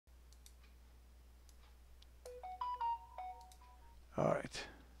All right.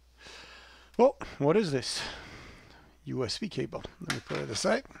 Well, what is this? USB cable. Let me put it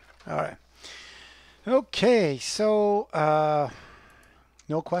aside. All right. Okay, so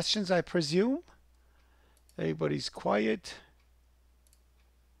no questions, I presume. Everybody's quiet.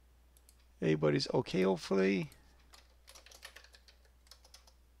 Everybody's okay, hopefully.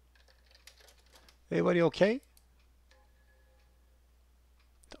 Everybody okay?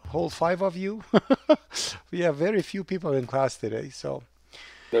 Whole five of you? We have very few people in class today, so.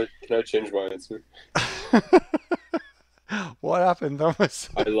 Can I change my answer? What happened, Thomas?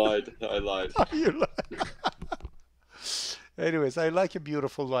 I lied. I lied. You li- Anyways, I like a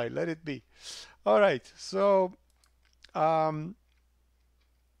beautiful lie. Let it be. All right, so um,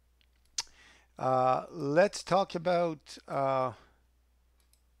 let's talk about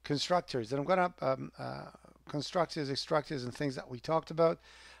constructors. And I'm gonna constructors, extractors, and things that we talked about.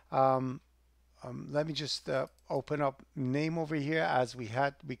 Um, let me just open up name over here as we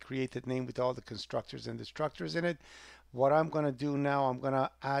created name with all the constructors and destructors in it. What I'm going to do now, I'm going to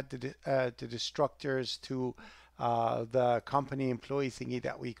add the destructors to the company employee thingy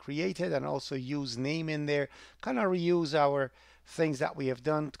that we created, and also use name in there, kind of reuse our things that we have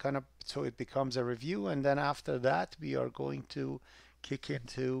done, kind of so it becomes a review. And then after that, we are going to kick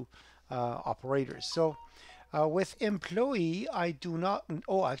into operators. So with employee, I do not.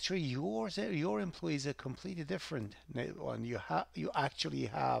 Oh, actually, your employee is a completely different one. You actually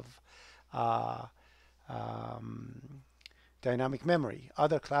have uh, um, dynamic memory.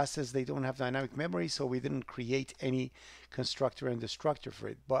 Other classes, they don't have dynamic memory, so we didn't create any constructor and destructor for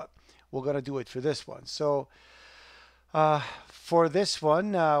it. But we're gonna do it for this one. So for this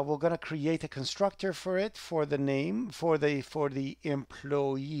one, we're gonna create a constructor for it for the name for the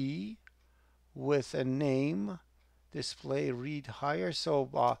employee with a name display read higher.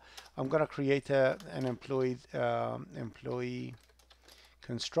 So I'm gonna create an employee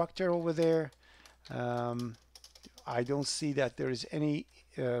constructor over there. Um, I don't see that there is any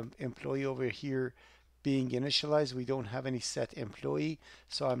employee over here being initialized. We don't have any set employee,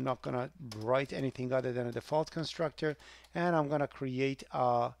 so I'm not gonna write anything other than a default constructor, and I'm gonna create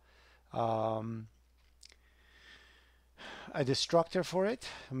um, a destructor for it.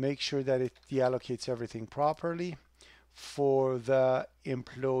 Make sure that it deallocates everything properly. For the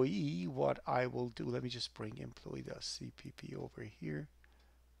employee, what I will do, let me just bring employee.cpp over here.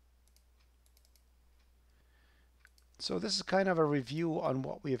 So this is kind of a review on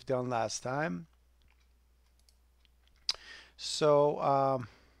what we have done last time. So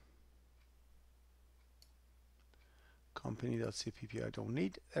company.cpp I don't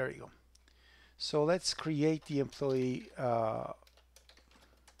need. There you go. So let's create the employee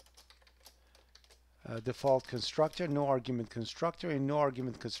default constructor, no argument constructor. In no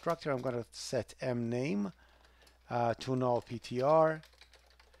argument constructor, I'm going to set mname to null ptr.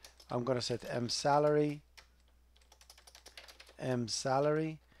 I'm going to set msalary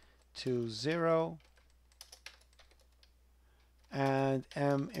to 0, and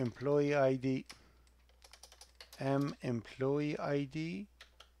employee ID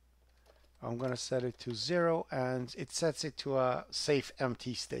I'm going to set it to 0, and it sets it to a safe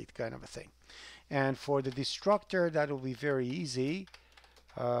empty state kind of a thing. And for the destructor, that will be very easy.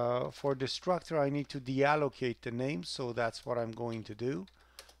 For destructor, I need to deallocate the name, so that's what I'm going to do.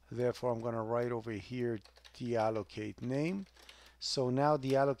 Therefore, I'm going to write over here deallocate name. So now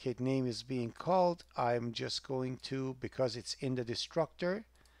the allocate name is being called. I'm just going to, because it's in the destructor,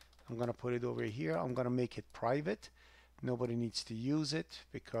 I'm going to put it over here. I'm going to make it private. Nobody needs to use it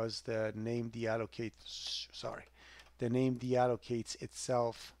because the name deallocates, sorry, the name deallocates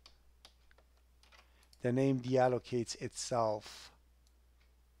itself. The name deallocates itself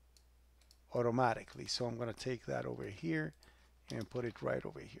automatically. So I'm going to take that over here and put it right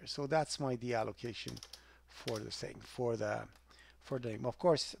over here. So that's my deallocation for the thing, for the name. Of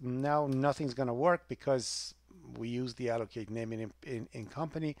course, now nothing's going to work because we use the allocate name in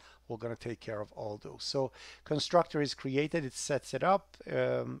company. We're going to take care of all those. So constructor is created, it sets it up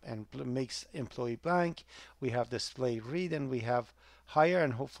and makes employee blank. We have display read, and we have hire,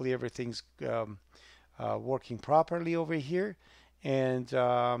 and hopefully everything's working properly over here. And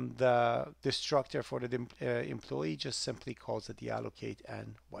the destructor for the employee just simply calls it deallocate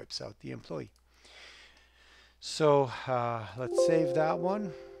and wipes out the employee. So let's save that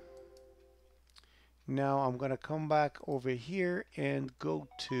one. Now I'm going to come back over here and go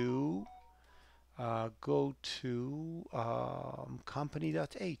to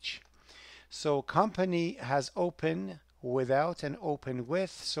company.h. So company has open without and open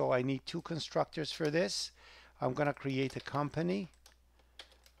with, so I need two constructors for this. I'm going to create a company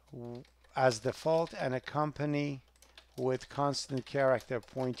as default and a company with constant character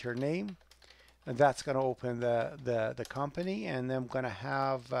pointer name. And that's going to open the company, and then I'm going to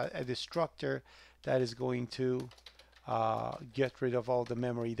have a destructor that is going to get rid of all the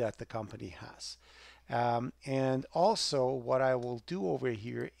memory that the company has. And also what I will do over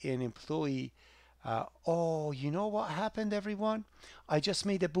here in employee, oh, you know what happened, everyone? I just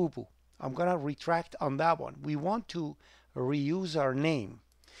made a boo-boo. I'm going to retract on that one. We want to reuse our name.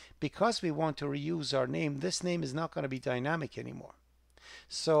 Because we want to reuse our name, this name is not going to be dynamic anymore.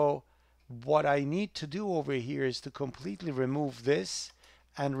 So what I need to do over here is to completely remove this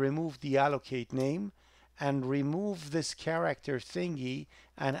and remove the allocate name and remove this character thingy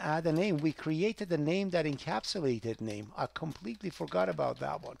and add a name. We created a name that encapsulated name. I completely forgot about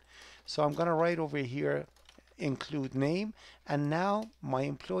that one. So I'm going to write over here include name, and now my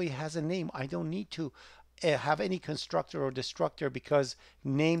employee has a name. I don't need to have any constructor or destructor because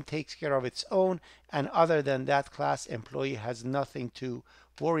name takes care of its own, and other than that class, employee has nothing to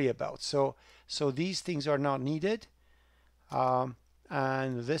worry about. So these things are not needed, and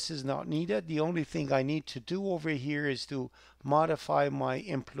this is not needed. The only thing I need to do over here is to modify my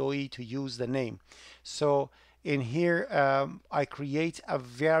employee to use the name. So in here I create a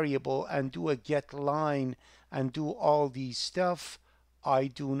variable and do a get line and do all these stuff. I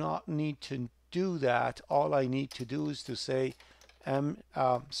do not need to do that. All I need to do is to say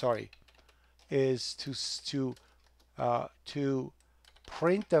is to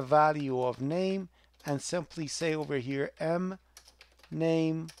print the value of name and simply say over here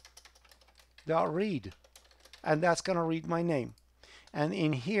name dot read, and that's going to read my name. And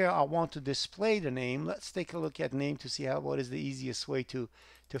in here I want to display the name. Let's take a look at name to see what is the easiest way to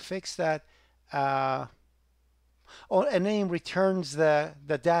fix that. A name returns the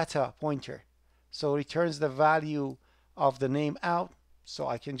data pointer, so returns the value of the name out. So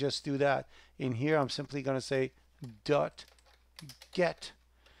I can just do that. In here I'm simply going to say dot get.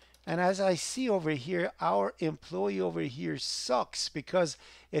 And as I see over here, our employee over here sucks because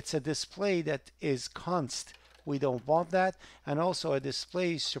it's a display that is const. We don't want that. And also a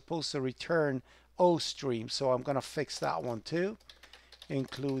display is supposed to return O stream. So I'm going to fix that one too.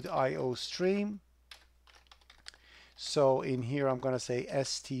 Include IO stream. So in here I'm going to say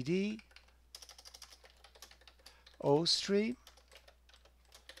std O stream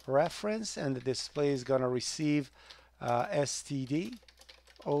reference, and the display is going to receive std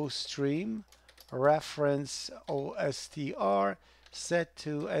O stream reference OSTR set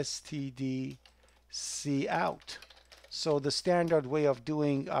to std C out. So the standard way of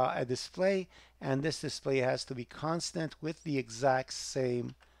doing a display, and this display has to be constant with the exact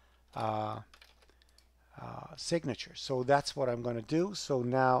same signature. So that's what I'm going to do. So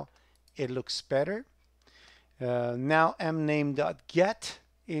now it looks better. Now mname.get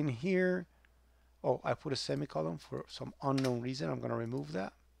in here. Oh, I put a semicolon for some unknown reason. I'm going to remove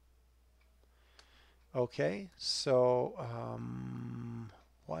that. Okay, so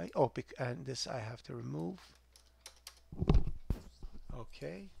why? Oh, and this I have to remove.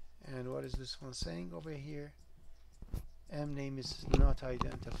 Okay, and what is this one saying over here? Name is not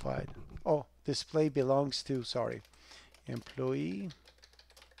identified. Oh, display belongs to, sorry, employee.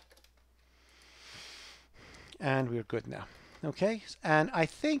 And we're good now. Okay, and I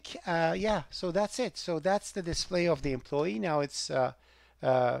think, yeah, so that's it. So that's the display of the employee. Now it's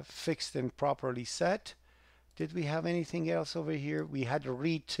fixed and properly set. Did we have anything else over here? We had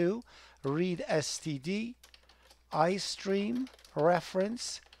read to, read std, iStream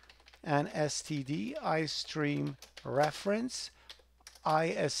reference, and std iStream reference.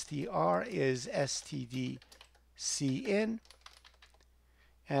 ISTR is std cin.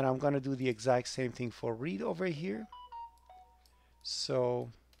 And I'm going to do the exact same thing for read over here. So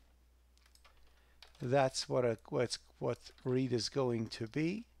that's what read is going to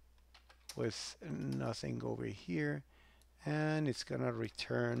be, with nothing over here, and it's going to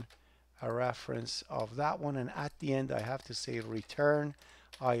return a reference of that one, and at the end I have to say return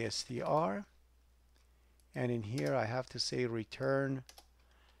ISTR, and in here I have to say return,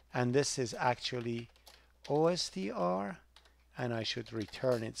 and this is actually OSTR, and I should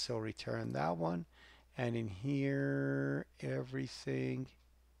return it, so return that one. And in here everything,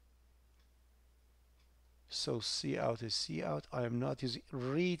 so C out is C out. I am not using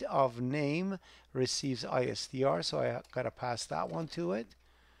read of name receives ISTR, so I gotta pass that one to it.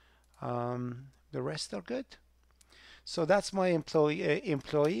 The rest are good. So that's my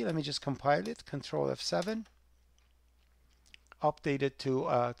employee. Let me just compile it. Control F7. Update it to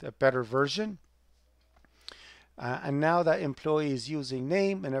a better version. And now that employee is using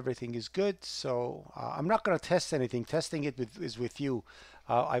name and everything is good. So I'm not going to test anything. Testing it is with you.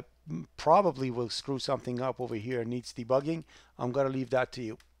 I probably will screw something up over here, needs debugging. I'm going to leave that to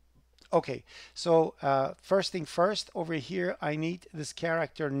you. Okay, so first thing first, over here, I need this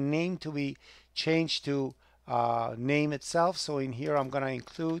character name to be changed to name itself. So in here, I'm going to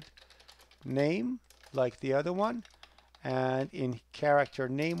include name like the other one. And in character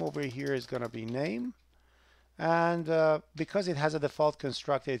name over here is going to be name. And because it has a default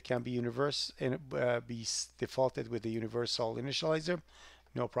constructor, it can be be defaulted with the universal initializer.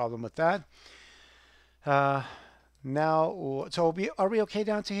 No problem with that. Now, so are we okay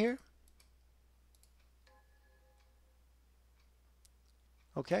down to here?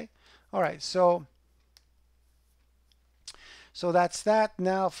 Okay. All right. So that's that.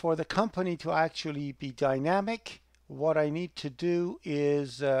 Now for the company to actually be dynamic, what I need to do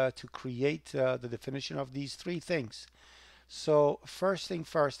is to create the definition of these three things. So first thing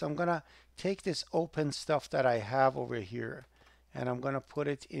first, I'm gonna take this open stuff that I have over here, and I'm gonna put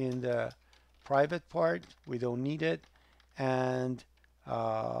it in the private part. We don't need it. And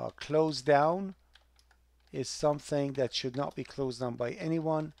close down is something that should not be closed down by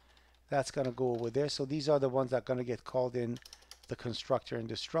anyone. That's going to go over there. So these are the ones that are going to get called in the constructor and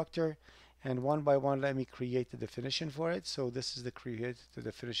destructor. And one by one, let me create the definition for it. So this is the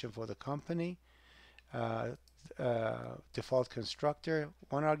definition for the company. Default constructor,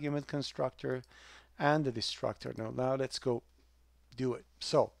 one argument constructor, and the destructor. Now let's go do it.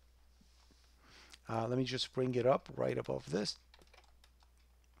 So let me just bring it up right above this.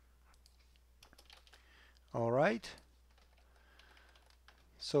 All right.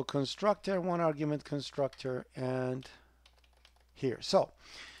 So constructor, one argument constructor, and here. So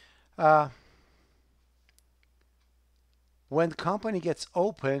when the company gets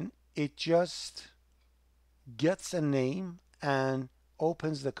open, it just gets a name and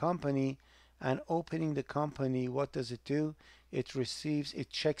opens the company. And opening the company, what does it do? It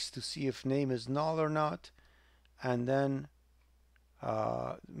checks to see if name is null or not, and then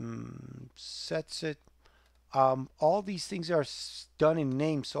sets it. All these things are done in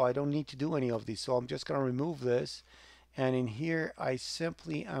name, so I don't need to do any of these. So I'm just going to remove this. And in here, I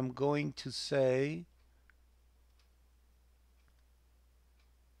simply am going to say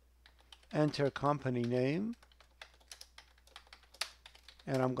enter company name.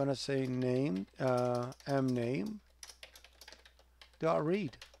 And I'm going to say name, mname dot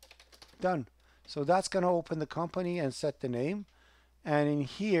read. Done. So that's going to open the company and set the name. And in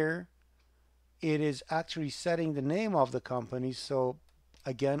here, it is actually setting the name of the company. So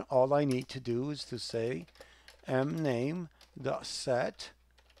again, all I need to do is to say mname dot set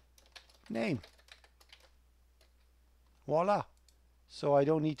name. Voila. So I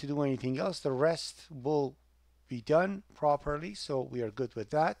don't need to do anything else. The rest will be done properly. So we are good with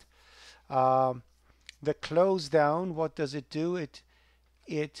that. The close down, what does it do?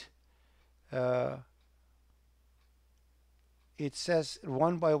 It says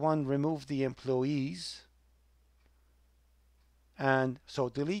one by one remove the employees. And so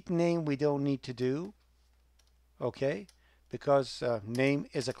delete name we don't need to do. Okay, because name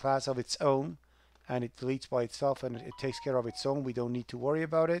is a class of its own and it deletes by itself and it takes care of its own. We don't need to worry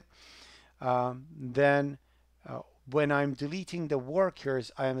about it. Then when I'm deleting the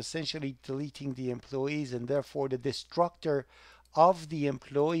workers, I am essentially deleting the employees, and therefore the destructor of the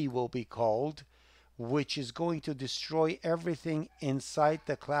employee will be called, which is going to destroy everything inside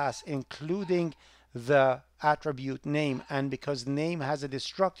the class, including the attribute name. And because name has a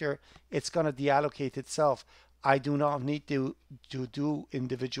destructor, it's going to deallocate itself. I do not need to do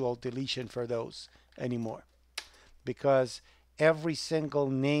individual deletion for those anymore, because every single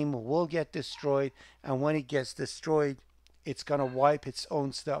name will get destroyed, and when it gets destroyed, it's going to wipe its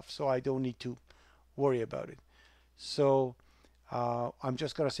own stuff, so I don't need to worry about it. So I'm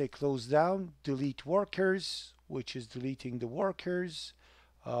just going to say close down, delete workers, which is deleting the workers,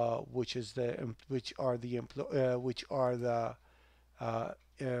 which are the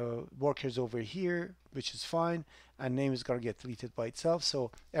workers over here, which is fine, and name is going to get deleted by itself.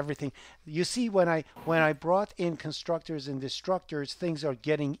 So everything you see, when I brought in constructors and destructors, things are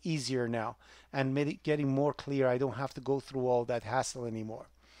getting easier now and getting more clear. I don't have to go through all that hassle anymore.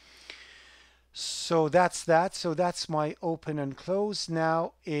 So that's that. So that's my open and close.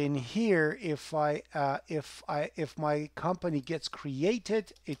 Now in here, if my company gets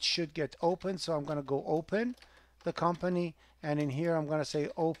created, it should get open. So I'm going to go open the company, and in here I'm going to say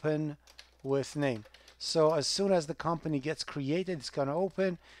open with name. So as soon as the company gets created, it's going to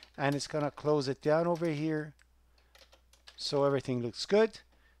open, and it's going to close it down over here. So everything looks good.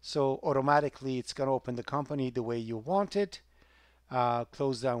 So automatically it's going to open the company the way you want it.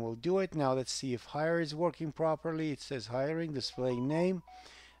 Close down will do it. Now let's see if hire is working properly. It says hiring, display name.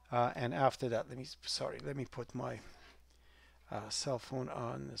 And after that, let me put my cell phone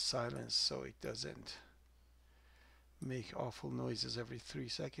on silence so it doesn't make awful noises every 3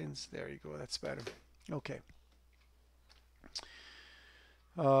 seconds. There you go, that's better. Okay.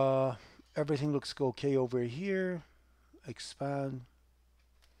 Everything looks okay over here. Expand.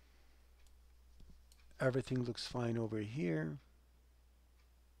 Everything looks fine over here.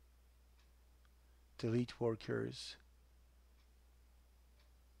 Delete workers.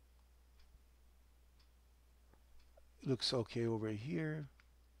 Looks okay over here.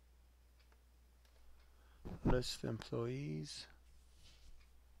 List employees.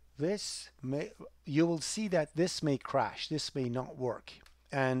 You will see that this may crash. This may not work.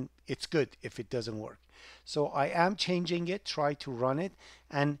 And it's good if it doesn't work. So I am changing it, try to run it,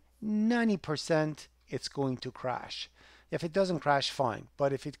 and 90% it's going to crash. If it doesn't crash, fine.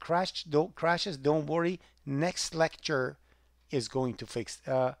 But if it crashes, don't worry. Next lecture is going to fix.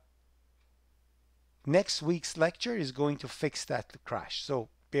 Next week's lecture is going to fix that crash. So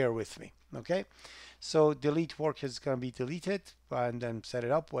bear with me. Okay. So delete work is going to be deleted and then set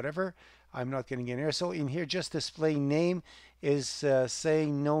it up, whatever. I'm not getting in here. So in here, just display name is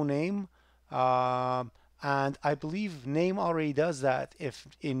saying no name. And I believe name already does that. If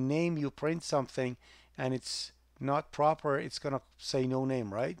in name you print something and it's not proper, it's going to say no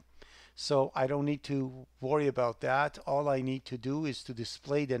name, right? So I don't need to worry about that. All I need to do is to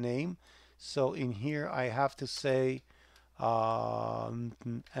display the name. So in here, I have to say m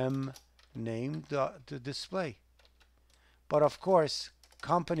name the display. But of course,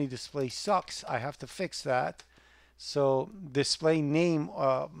 company display sucks. I have to fix that. So display name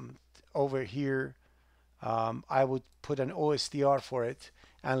over here, I would put an OSTR for it,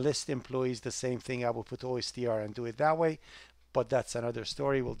 and list employees the same thing. I will put OSTR and do it that way. But that's another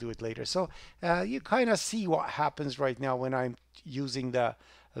story. We'll do it later. So you kind of see what happens right now when I'm using the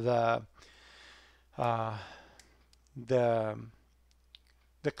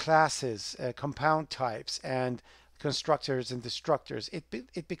classes, compound types, and constructors and destructors.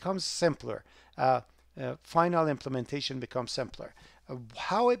 It becomes simpler. Final implementation becomes simpler.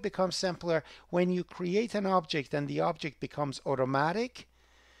 How it becomes simpler: when you create an object and the object becomes automatic,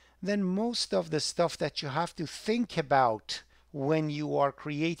 then most of the stuff that you have to think about when you are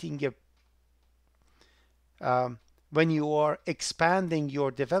creating when you are expanding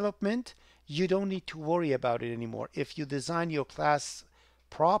your development, you don't need to worry about it anymore. If you design your class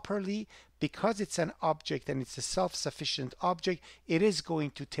properly, because it's an object and it's a self-sufficient object, it is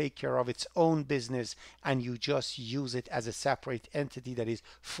going to take care of its own business, and you just use it as a separate entity that is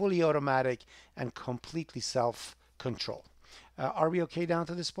fully automatic and completely self-control. Are we okay down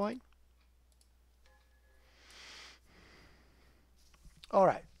to this point? All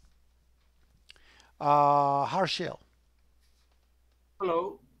right. Harshil.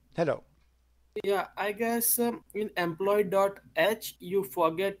 Hello. Hello. Yeah, I guess in employee.h you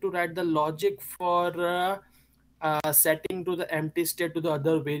forget to write the logic for setting to the empty state to the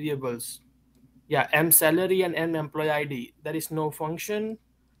other variables. Yeah, m salary and m employee ID. There is no function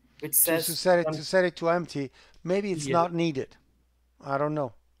which To says set it to empty, maybe it's yeah. not needed. I don't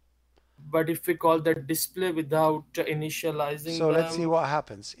know. But if we call the display without So initializing let's see them, what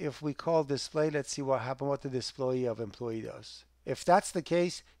happens. If we call display, let's see what happens, what the display of employee does. If that's the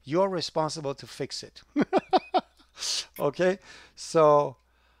case, you're responsible to fix it. Okay, so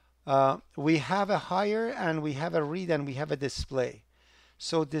we have a hire and we have a read and we have a display.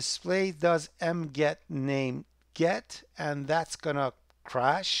 So display does mget name get, and that's gonna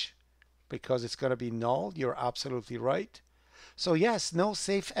crash because it's gonna be null. You're absolutely right. So yes, no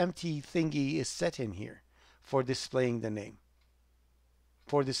safe empty thingy is set in here for displaying the name,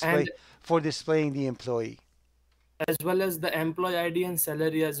 for and displaying the employee. as well as the employee ID and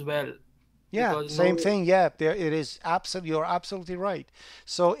salary as well, Yeah, because same no. thing. Yeah, there it is. Absolutely, you're absolutely right.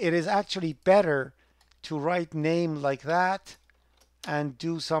 So it is actually better to write name like that and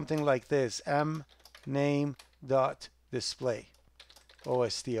do something like this: m name dot display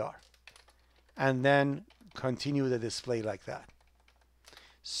OSTR, and then continue the display like that.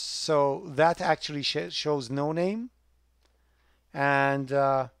 So that actually shows no name, and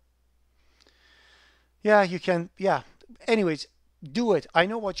yeah, you can. Yeah. Anyways, do it. I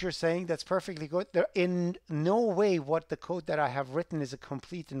know what you're saying. That's perfectly good. There in no way what the code that I have written is a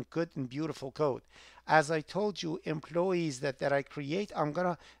complete and good and beautiful code. As I told you, employees that I create, I'm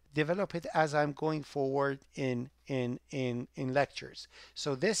gonna develop it as I'm going forward in lectures.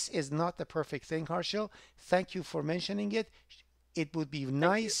 So this is not the perfect thing, Harshil. Thank you for mentioning it. It would be Thank you.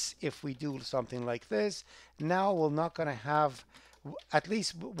 nice if we do something like this. Now we're not gonna have at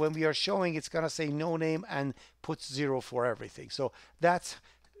least when we are showing, it's going to say no name and puts 0 for everything. So that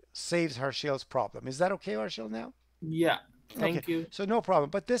saves Harshil's problem. Is that okay, Harshil, now? Yeah, Okay, thank you. so no problem.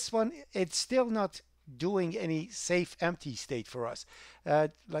 But this one, it's still not doing any safe empty state for us.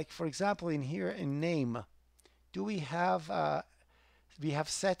 Like for example, in here in name, do we have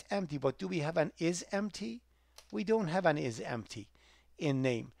set empty, but do we have an is empty? We don't have an is empty in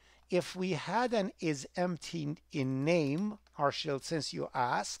name. If we had an is empty in name, Harshil, since you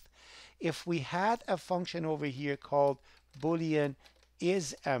asked, if we had a function over here called boolean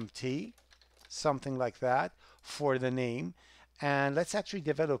is empty, something like that for the name, and let's actually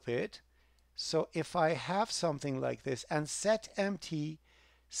develop it. So if I have something like this and set empty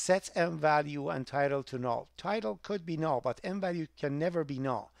sets m value and title to null. Title could be null, but m value can never be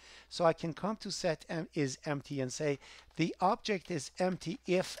null. So I can come to set m is empty and say the object is empty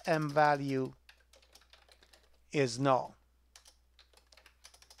if m value is null.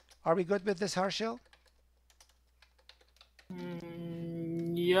 Are we good with this, Harshil?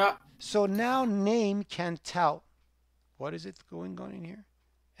 Yeah. So now name can tell. What is it going on in here?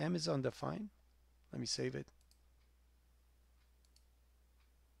 M is undefined. Let me save it.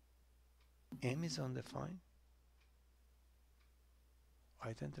 M is undefined.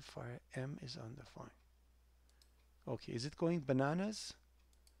 Identifier M is undefined. Okay, is it going bananas?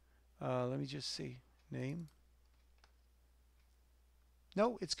 Let me just see. Name.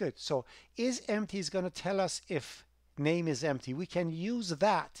 No, it's good. So is empty is going to tell us if name is empty. We can use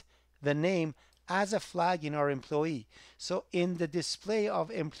that, the name, as a flag in our employee. So in the display of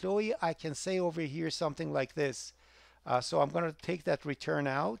employee, I can say over here something like this. So I'm going to take that return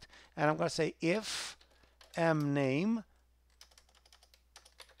out, and I'm going to say if m name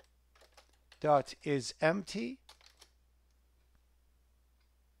dot is empty.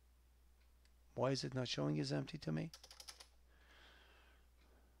 Why is it not showing is empty to me?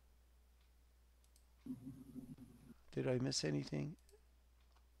 Did I miss anything?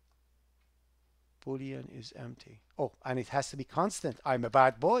 Boolean is empty. Oh, and it has to be constant. I'm a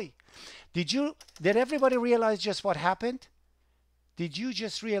bad boy. Did everybody realize just what happened? Did you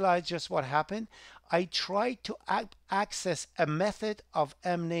just realize just what happened? I tried to access a method of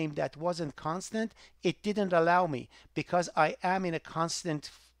mname that wasn't constant. It didn't allow me because I am in a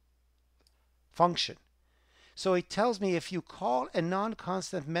constant function. So it tells me if you call a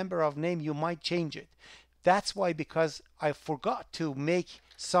non-constant member of name, you might change it. That's why, because I forgot to make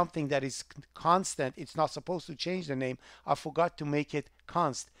something that is constant, it's not supposed to change the name. I forgot to make it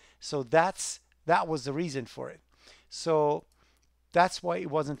const. So that was the reason for it. So that's why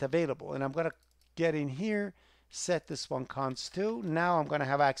it wasn't available. And I'm going to get in here, set this one const to. Now I'm going to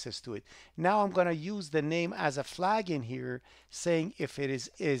have access to it. Now I'm going to use the name as a flag in here, saying if it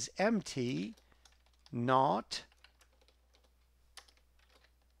is empty, not,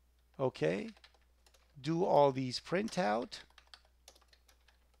 okay, do all these print out.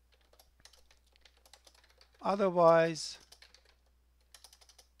 Otherwise,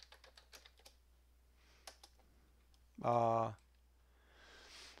 I'm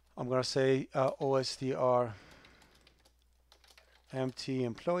going to say OSTR empty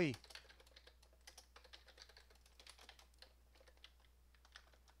employee.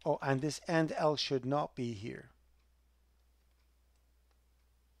 Oh, and this and else should not be here,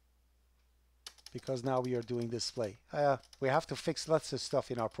 because now we are doing display. We have to fix lots of stuff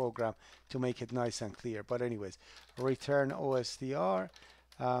in our program to make it nice and clear. But anyways, return OSTR.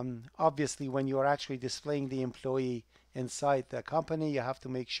 Obviously, when you are actually displaying the employee inside the company, you have to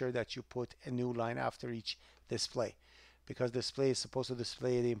make sure that you put a new line after each display, because display is supposed to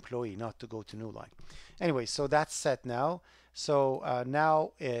display the employee, not to go to new line. Anyway, so that's set now. So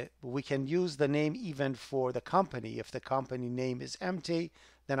now we can use the name even for the company. If the company name is empty,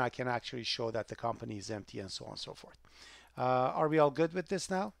 then I can actually show that the company is empty, and so on and so forth. Are we all good with this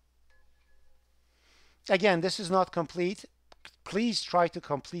now? Again, this is not complete. Please try to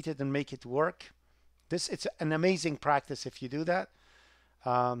complete it and make it work. It's an amazing practice if you do that.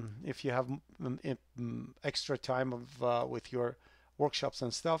 If you have extra time with your workshops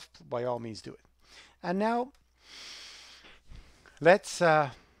and stuff, by all means do it. And now let's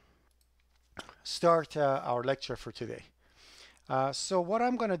start our lecture for today. So what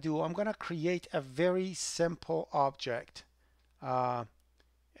I'm going to do, I'm going to create a very simple object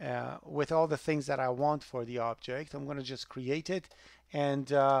with all the things that I want for the object. I'm going to just create it,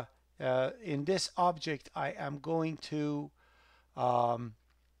 and in this object I am going to I'm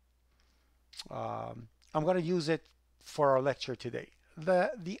going to use it for our lecture today.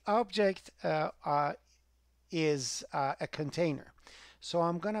 The object is a container. So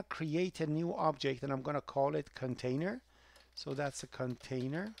I'm going to create a new object, and I'm going to call it container. So that's a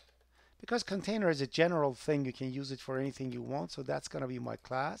container. Because container is a general thing, you can use it for anything you want. So that's going to be my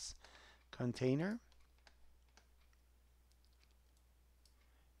class, container.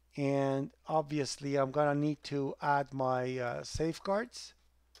 And obviously I'm going to need to add my safeguards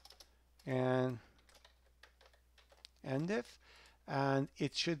and endif, and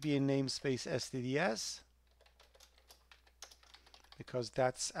it should be in namespace stds because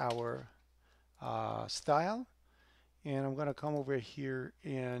that's our style. And I'm going to come over here,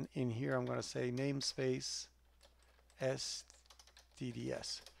 and in here I'm going to say namespace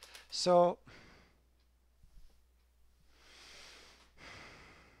stds. So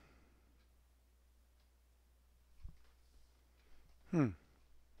hmm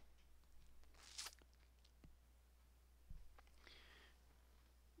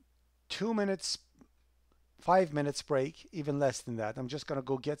 2 minutes, 5 minutes break, even less than that. I'm just going to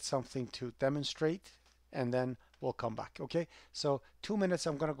go get something to demonstrate, and then we'll come back. Okay, so 2 minutes,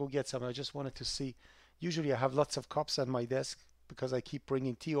 I'm going to go get something. I just wanted to see. Usually I have lots of cups on my desk because I keep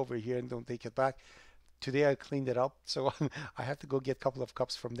bringing tea over here and don't take it back. Today I cleaned it up, so I have to go get a couple of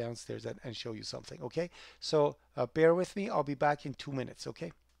cups from downstairs and show you something. Okay, so bear with me. I'll be back in 2 minutes.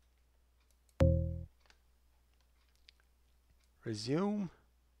 Okay, resume.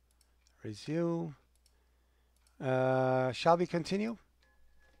 Shall we continue?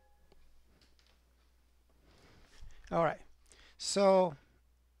 All right, so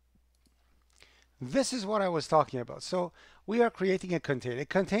this is what I was talking about. So we are creating a container. A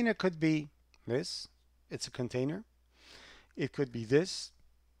container could be this, it's a container. It could be this,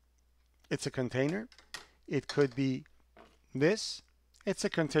 it's a container. It could be this, it's a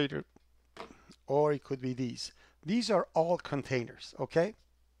container. Or it could be these. These are all containers, okay?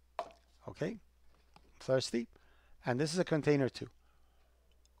 Okay, thirsty. And this is a container too.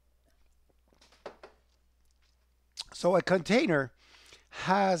 So a container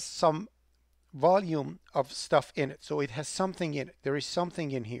has some volume of stuff in it. So it has something in it. There is something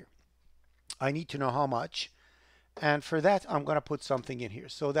in here. I need to know how much. And for that, I'm going to put something in here.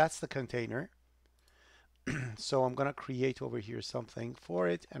 So that's the container. So I'm going to create over here something for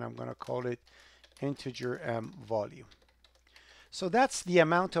it, and I'm going to call it integer volume. So that's the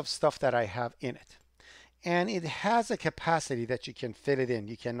amount of stuff that I have in it. And it has a capacity that you can fit it in.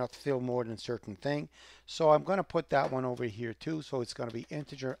 You cannot fill more than a certain thing. So I'm going to put that one over here too. So it's going to be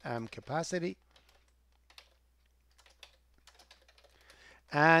integer capacity.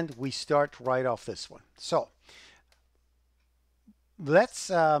 And we start right off this one. So let's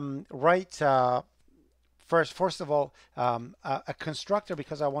write first of all, a constructor,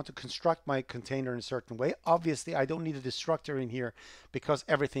 because I want to construct my container in a certain way. Obviously, I don't need a destructor in here because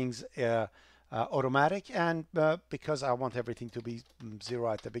everything's automatic, and because I want everything to be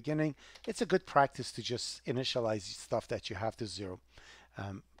 0 at the beginning. It's a good practice to just initialize stuff that you have to 0.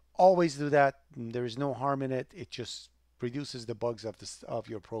 Always do that. There is no harm in it. It just reduces the bugs of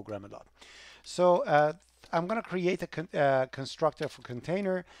your program a lot. So I'm going to create a constructor for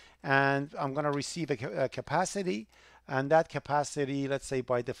container, and I'm going to receive a capacity, and that capacity, let's say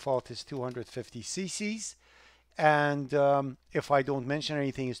by default, is 250 cc's. And if I don't mention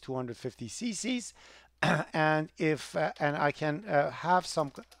anything, is 250 cc's. And if and I can have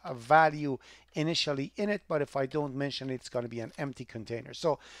some value initially in it, but if I don't mention it, it's going to be an empty container.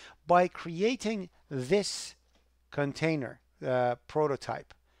 So by creating this container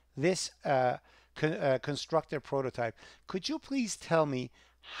prototype, this constructor prototype, could you please tell me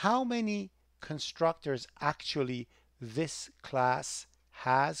how many constructors actually this class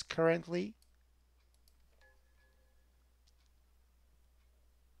has currently?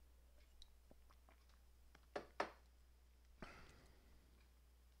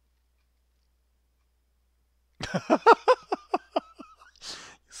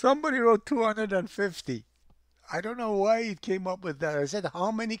 Somebody wrote 250. I don't know why it came up with that. I said,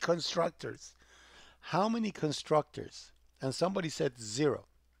 how many constructors? How many constructors? And somebody said 0.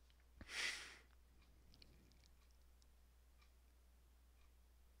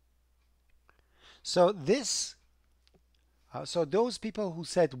 So this, so those people who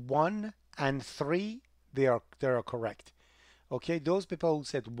said 1 and 3, they are correct. Okay, those people who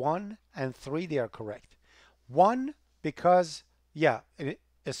said 1 and 3, they are correct. 1 because, yeah,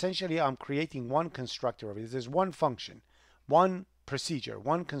 essentially I'm creating one constructor of it. There's one function, one procedure,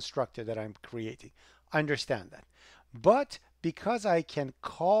 one constructor that I'm creating. I understand that. But because I can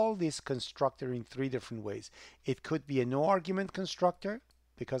call this constructor in 3 different ways, it could be a no argument constructor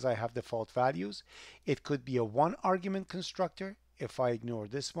because I have default values. It could be a 1 argument constructor if I ignore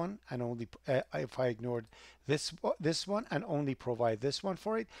this one and only if I ignored this one and only provide this one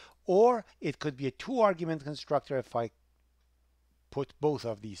for it, or it could be a 2 argument constructor if I put both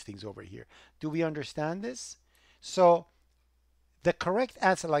of these things over here. Do we understand this? So the correct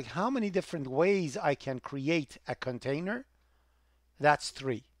answer, like how many different ways I can create a container, that's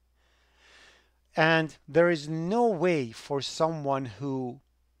 3. And there is no way for someone who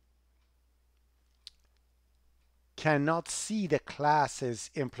cannot see the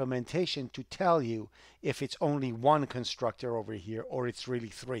class's implementation to tell you if it's only one constructor over here or it's really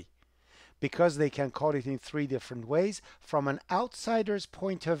 3. Because they can call it in 3 different ways. From an outsider's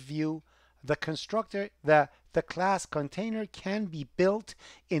point of view, the constructor, the class container can be built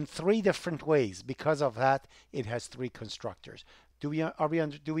in 3 different ways. Because of that, it has 3 constructors.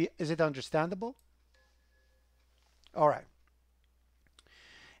 Is it understandable? All right.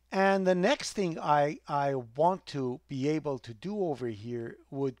 And the next thing I want to be able to do over here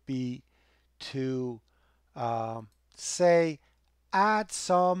would be to say add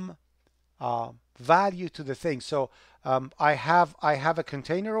some value to the thing. So I have a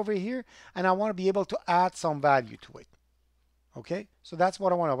container over here, and I want to be able to add some value to it. Okay, so that's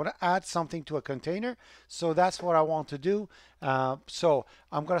what I want. I want to add something to a container. So that's what I want to do. So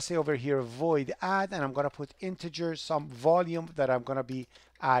I'm going to say over here void add, and I'm going to put integer, some volume that I'm going to be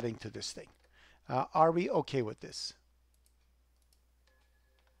adding to this thing. Are we okay with this?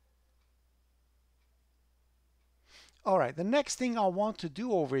 All right, the next thing I want to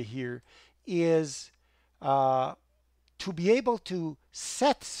do over here is to be able to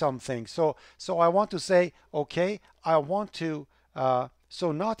set something. So I want to say, okay, I want to,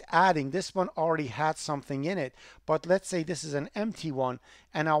 so not adding, this one already had something in it, but let's say this is an empty one,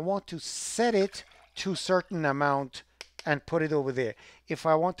 and I want to set it to certain amount and put it over there. If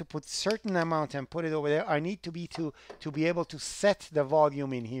I want to put certain amount and put it over there, I need to be able to set the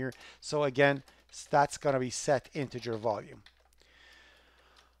volume in here. So again, that's going to be set integer volume.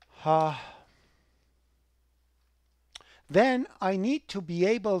 Then I need to be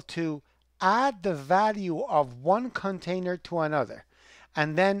able to add the value of one container to another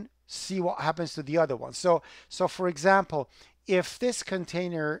and then see what happens to the other one. So for example, if this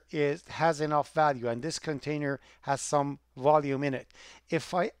container has enough value and this container has some volume in it,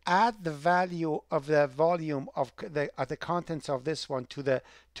 if I add the value of the volume of the contents of this one to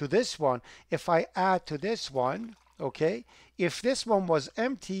this one, if I add to this one, okay, if this one was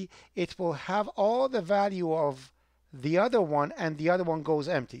empty, it will have all the value of the other one, and the other one goes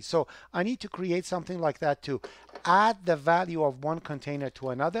empty. So I need to create something like that to add the value of one container to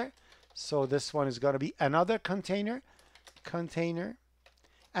another. So this one is going to be another container,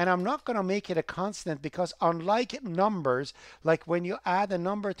 and I'm not going to make it a constant, because unlike numbers, like when you add a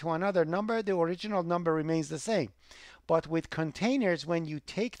number to another number, the original number remains the same. But with containers, when you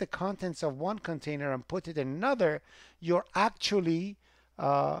take the contents of one container and put it in another, you're actually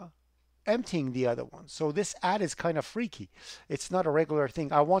emptying the other one. So this add is kind of freaky. It's not a regular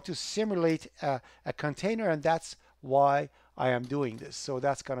thing. I want to simulate a container, and that's why I am doing this. So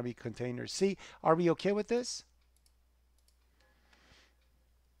that's going to be container C. Are we okay with this?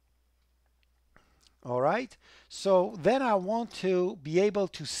 All right. So then I want to be able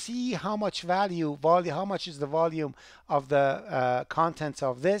to see how much how much is the volume of the contents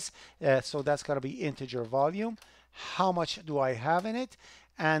of this. So that's going to be integer volume. How much do I have in it?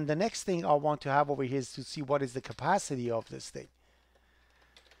 And the next thing I want to have over here is to see what is the capacity of this thing.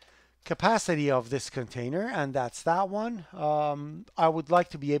 Capacity of this container, and that's that one. I would like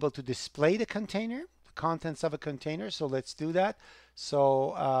to be able to display the container, the contents of a container. So let's do that.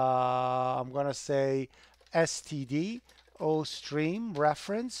 So I'm going to say std ostream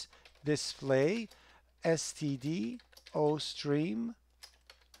reference display std ostream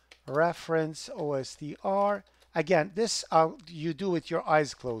reference ostr. Again, this you do with your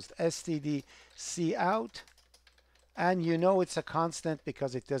eyes closed. std cout, and you know it's a constant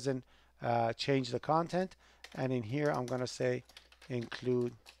because it doesn't change the content. And in here, I'm going to say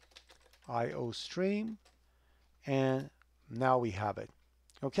include iostream, and now we have it.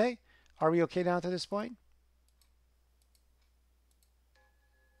 Okay, are we okay down to this point?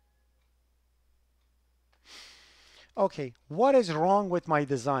 Okay, what is wrong with my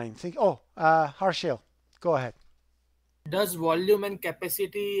design? Harshil, go ahead. Does volume and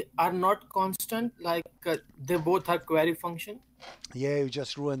capacity are not constant, like they both are query function? Yeah, you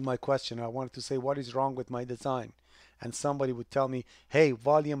just ruined my question. I wanted to say what is wrong with my design, and somebody would tell me, hey,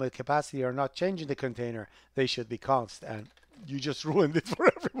 volume and capacity are not changing the container, they should be constant, and you just ruined it for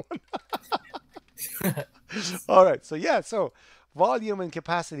everyone. All right, so yeah, so volume and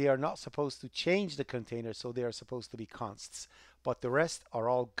capacity are not supposed to change the container, so they are supposed to be constants, but the rest are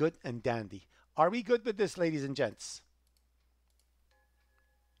all good and dandy. Are we good with this, ladies and gents?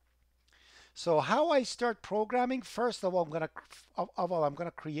 So how I start programming, first of all, I'm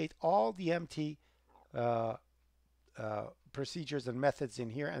gonna create all the empty uh, procedures and methods in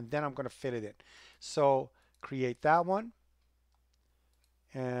here, and then I'm gonna fit it in. So create that one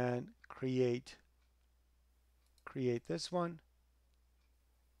and create this one,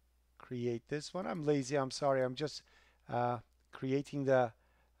 create this one. I'm lazy. I'm sorry. I'm just uh, creating the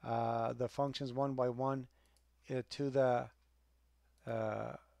functions one by one to the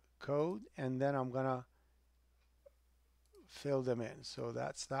uh, code, and then I'm gonna fill them in. So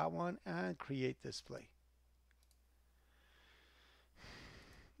that's that one, and create display.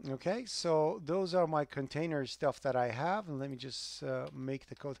 Okay, so those are my container stuff that I have, and let me just make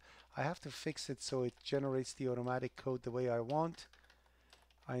the code. I have to fix it so it generates the automatic code the way I want.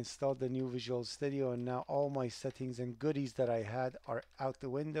 I installed the new Visual Studio, and now all my settings and goodies that I had are out the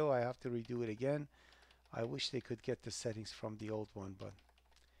window. I have to redo it again. I wish they could get the settings from the old one, but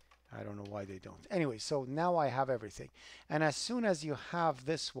I don't know why they don't. Anyway, so now I have everything. And as soon as you have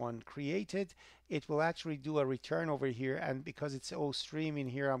this one created, it will actually do a return over here. And because it's OStream in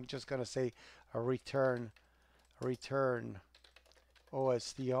here, I'm just going to say a return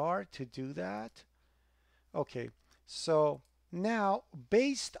OSTR to do that. Okay, so now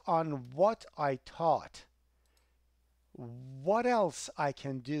based on what I taught, what else I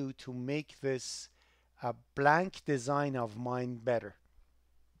can do to make this a blank design of mine better?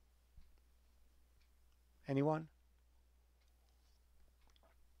 Anyone?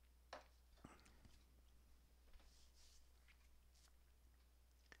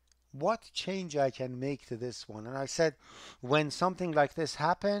 What change I can make to this one? And I said, when something like this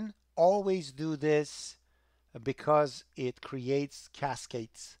happen, always do this because it creates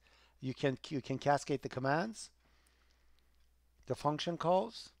cascades. You can cascade the commands, the function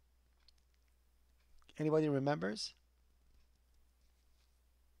calls. Anybody remembers?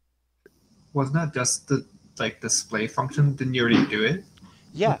 Wasn't that just the display function? Didn't you already do it?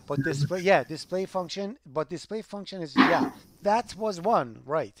 Yeah, but display function, but display function is, yeah, that was one,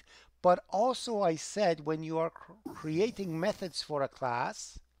 right? But also I said when you are creating methods for a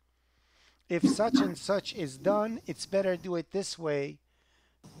class, if such and such is done, it's better do it this way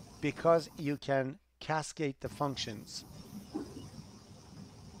because you can cascade the functions.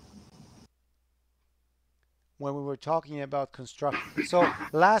 When we were talking about construct. So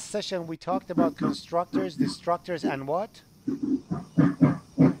last session we talked about constructors, destructors, and what?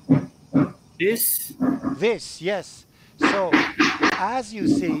 This, yes. So as you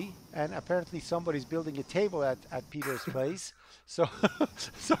see, and apparently somebody's building a table at Peter's place. So,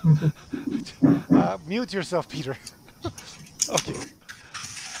 so mute yourself, Peter. Okay.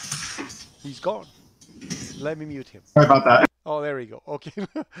 He's gone. Let me mute him. Sorry about that. Oh, there we go. Okay.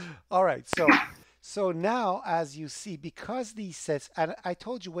 All right. So now, as you see, because these sets, and I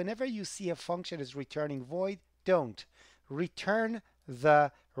told you, whenever you see a function is returning void, don't return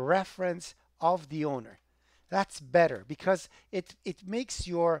the reference of the owner. That's better because it makes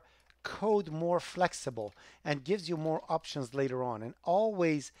your code more flexible and gives you more options later on. And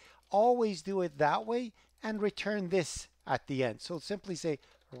always do it that way and return this at the end. So simply say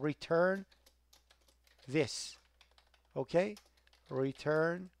return this. Okay?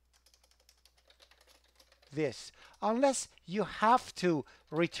 Return this. Unless you have to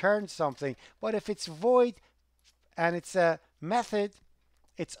return something. But if it's void and it's a method,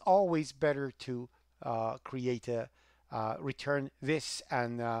 it's always better to create a return this,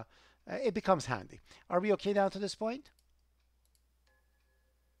 and it becomes handy. Are we okay down to this point?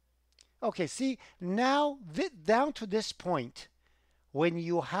 Okay, see, now down to this point, when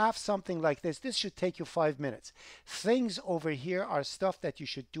you have something like this should take you 5 minutes. Things over here are stuff that you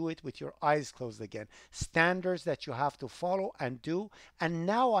should do it with your eyes closed again. Standards that you have to follow and do. And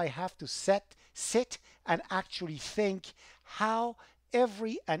now I have to sit and actually think how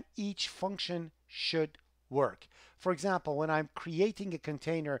every and each function should work. For example, when I'm creating a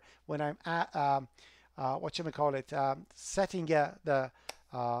container, when I'm setting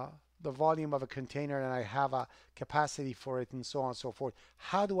the volume of a container and I have a capacity for it and so on and so forth.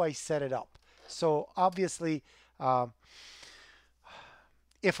 How do I set it up? So obviously,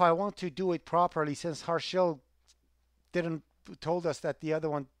 if I want to do it properly, since Harshil didn't told us that the other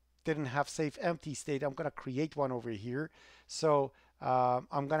one didn't have safe empty state, I'm going to create one over here. So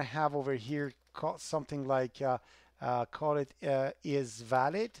I'm going to have over here something like call it is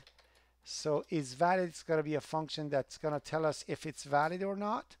valid. So is valid is going to be a function that's going to tell us if it's valid or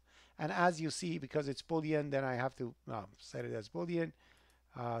not. And as you see, because it's Boolean, then I have to set it as Boolean.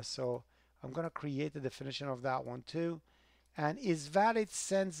 So I'm going to create the definition of that one too. And is valid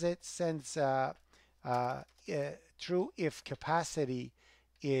sends true if capacity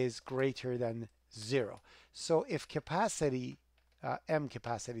is greater than 0. So if capacity, M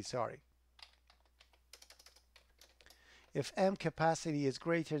capacity, sorry. If M capacity is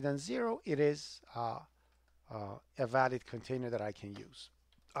greater than 0, it is a valid container that I can use.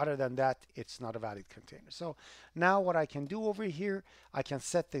 Other than that, it's not a valid container. So now what I can do over here, I can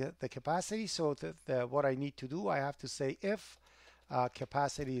set the capacity. So what I need to do, I have to say if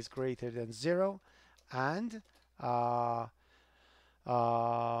capacity is greater than 0 and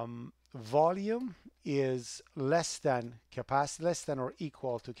volume is less than or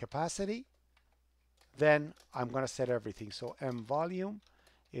equal to capacity, then I'm going to set everything. So M volume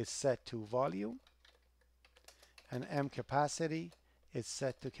is set to volume and M capacity is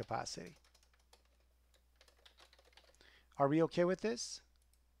set to capacity. Are we okay with this?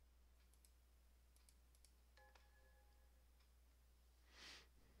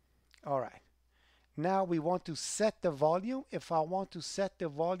 All right. Now we want to set the volume. If I want to set the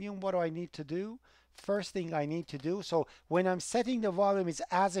volume, what do I need to do? First thing I need to do, so when I'm setting the volume, it's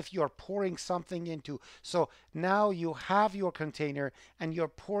as if you're pouring something into. So now you have your container and you're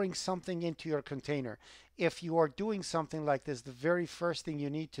pouring something into your container. If you are doing something like this, the very first thing you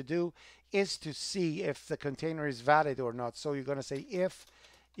need to do is to see if the container is valid or not. So you're going to say if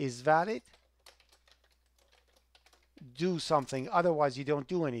is valid, do something. Otherwise, you don't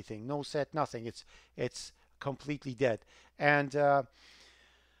do anything. No set, nothing. It's completely dead. And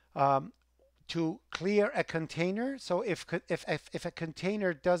to clear a container, so if a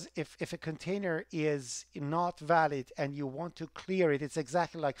container if a container is not valid and you want to clear it, it's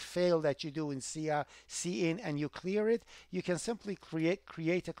exactly like fail that you do in cin and you clear it. You can simply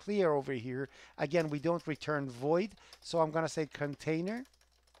create a clear over here. Again, we don't return void, so I'm going to say container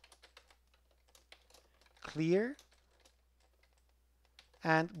clear.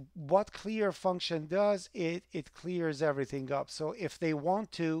 And what clear function does, it clears everything up. So if they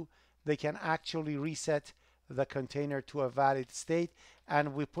want to, they can actually reset the container to a valid state,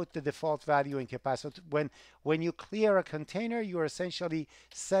 and we put the default value in capacity. When you clear a container, you're essentially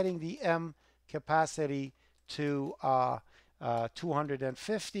setting the M capacity to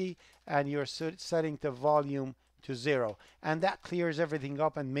 250, and you're setting the volume to 0, and that clears everything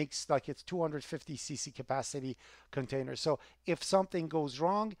up and makes like it's 250 cc capacity container. So if something goes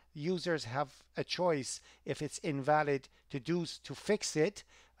wrong, users have a choice if it's invalid to fix it.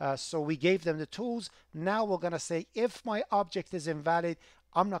 So we gave them the tools. Now we're going to say if my object is invalid,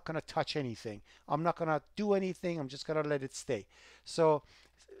 I'm not going to touch anything. I'm not going to do anything. I'm just going to let it stay. So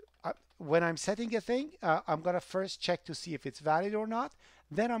when I'm setting a thing, I'm going to first check to see if it's valid or not.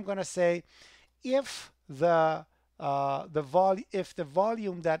 Then I'm going to say if the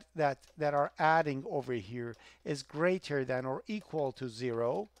volume that are adding over here is greater than or equal to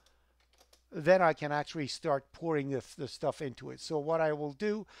 0, then I can actually start pouring the stuff into it. So what I will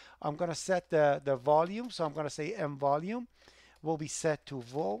do, I'm going to set the volume. So I'm going to say M volume will be set to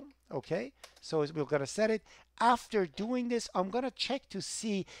vol. Okay, so we're going to set it. After doing this, I'm going to check to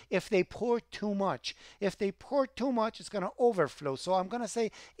see if they pour too much. If they pour too much, it's going to overflow. So I'm going to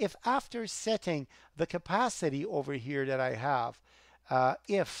say if after setting the capacity over here that I have,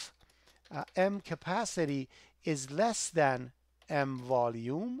 if M capacity is less than M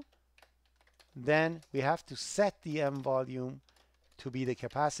volume, then we have to set the M volume to be the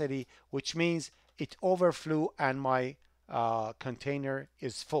capacity, which means it overflew and my container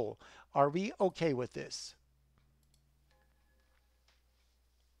is full. Are we okay with this?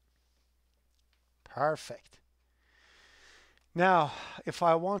 Perfect. Now, if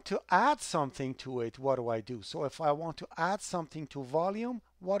I want to add something to it, what do I do? So if I want to add something to volume,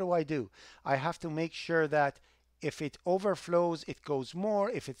 what do? I have to make sure that if it overflows, it goes more.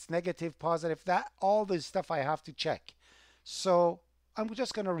 If it's negative, positive, that all this stuff I have to check. So I'm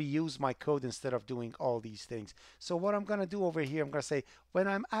just going to reuse my code instead of doing all these things. So what I'm going to do over here, I'm going to say when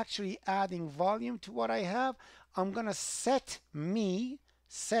I'm actually adding volume to what I have, I'm going to set my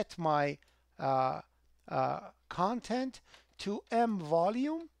content to M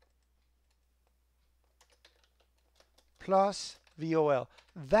volume plus VOL.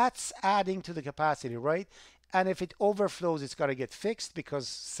 That's adding to the capacity, right? And if it overflows, it's got to get fixed because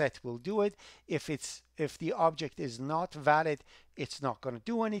set will do it. If the object is not valid, it's not going to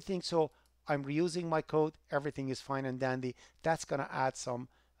do anything. So I'm reusing my code. Everything is fine and dandy. That's going to add some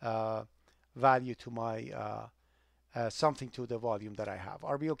value to my something to the volume that I have.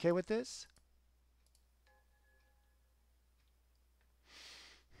 Are we okay with this?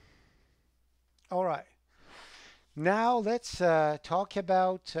 All right. Now let's talk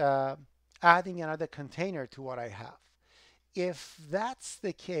about adding another container to what I have. If that's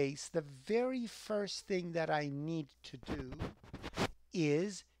the case, the very first thing that I need to do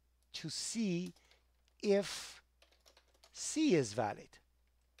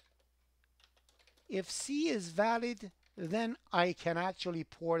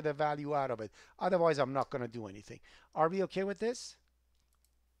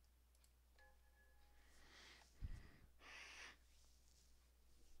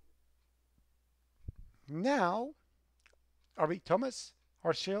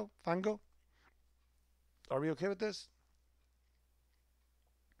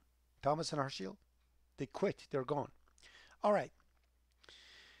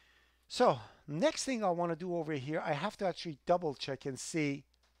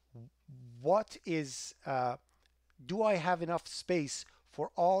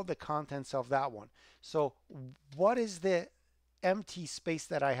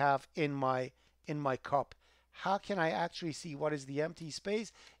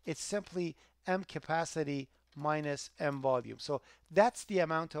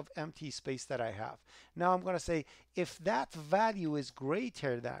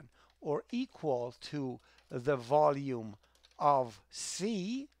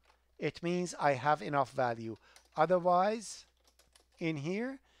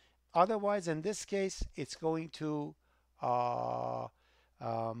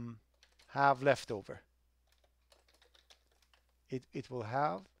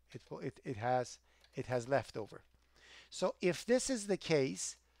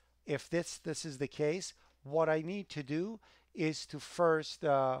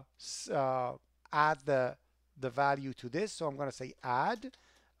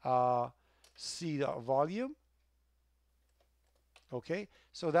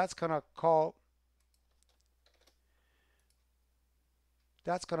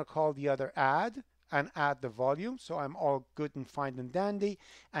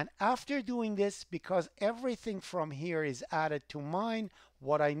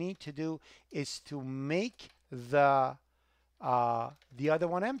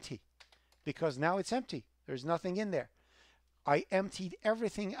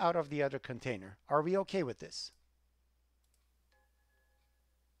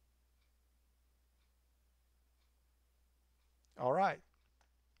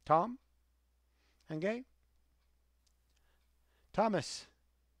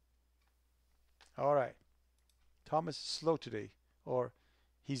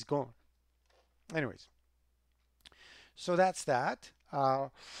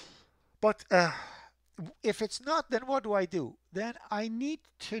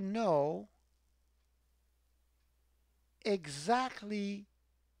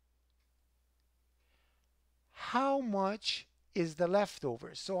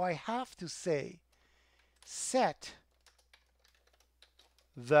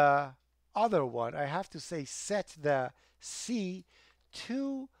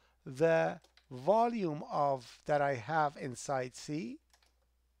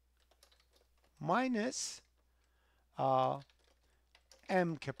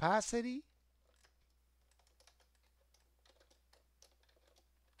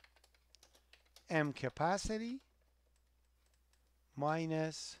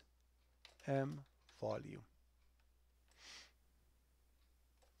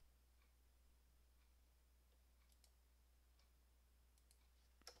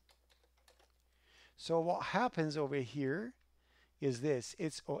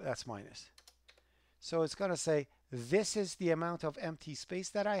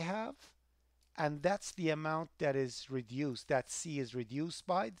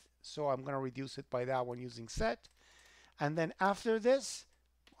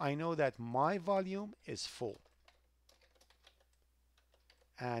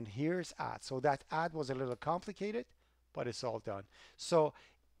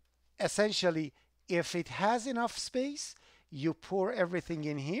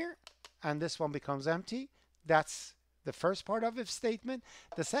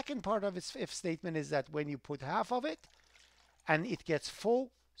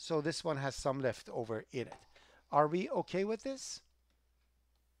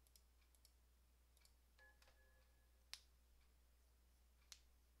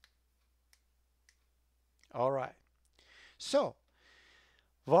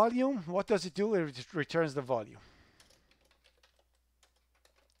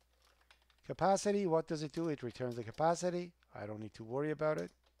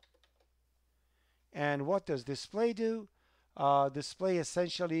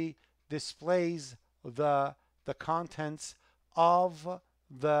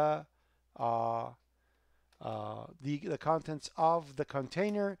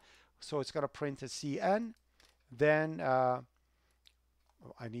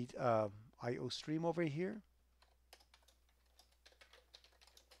I need IO stream over here.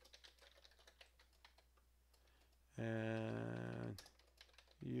 And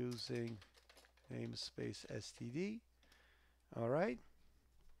using namespace std. All right.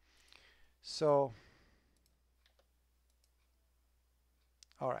 So,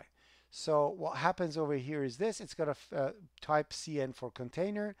 all right. So what happens over here is this. It's going to type CN for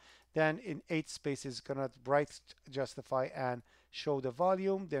container. Then in 8 spaces, it's going to right justify and show the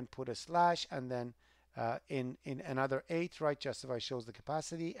volume. Then put a slash. And then in another 8, right justify shows the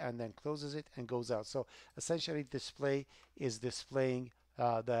capacity. And then closes it and goes out. So essentially display is displaying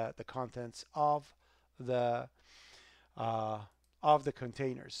the contents of the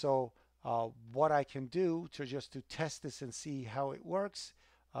container. So what I can do just to test this and see how it works,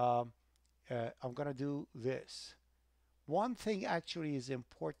 I'm going to do this. One thing actually is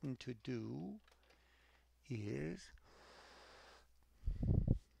important to do is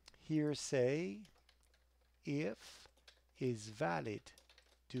here say if is valid,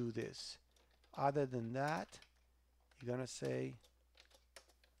 do this. Other than that, you're going to say,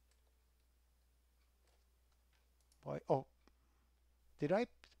 oh, did I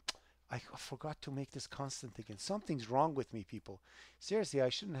forgot to make this constant again. Something's wrong with me, people. Seriously, I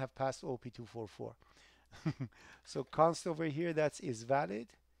shouldn't have passed OOP244. So const over here, that's is valid,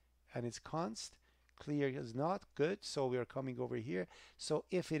 and it's const. Clear is not good, so we are coming over here. So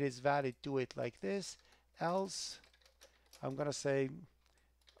if it is valid, do it like this. Else, I'm going to say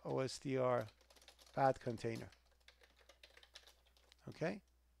OSTR bad container. Okay?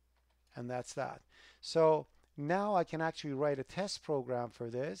 And that's that. So now I can actually write a test program for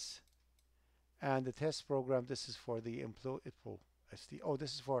this. And the test program, this is for the employee. Oh,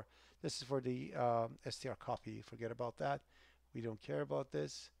 this is for the str copy. Forget about that. We don't care about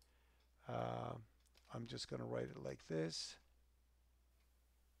this. I'm just going to write it like this.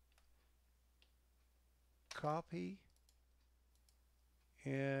 Copy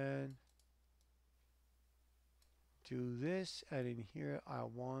and do this, and in here I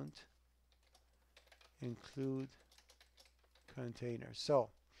want include container. So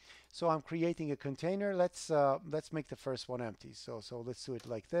I'm creating a container. Let's make the first one empty. So let's do it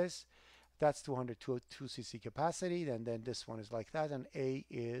like this. That's 202 cc capacity, and then this one is like that, and A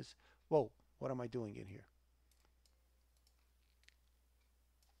is, whoa, what am I doing in here?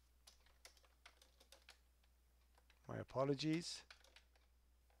 My apologies.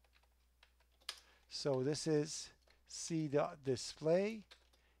 So this is C.display,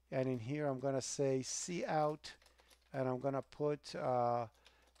 and in here I'm going to say C out, and I'm going to put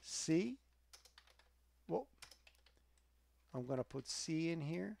C. Whoa. I'm going to put C in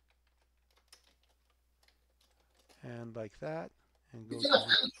here, and like that, and go to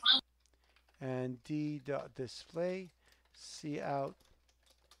and D.display, C out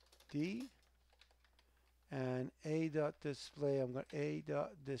D, and A.display. I'm going to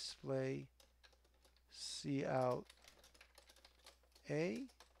A.display, C out A,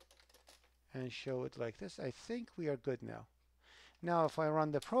 and show it like this. I think we are good now. Now if I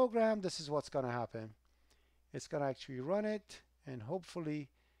run the program, this is what's going to happen. It's going to actually run it, and hopefully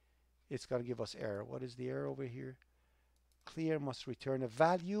it's going to give us error. What is the error over here? Clear must return a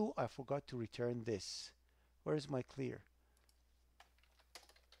value. I forgot to return this. Where is my clear?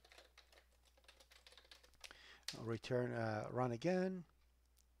 I'll return run again.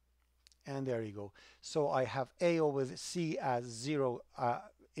 And there you go. So I have A over C as 0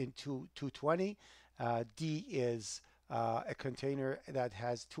 into 220. D is a container that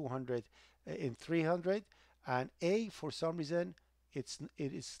has 200 in 300. And A, for some reason, it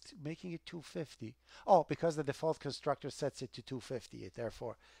is making it 250. Oh, because the default constructor sets it to 250.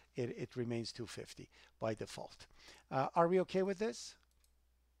 Therefore, it remains 250 by default. Are we okay with this?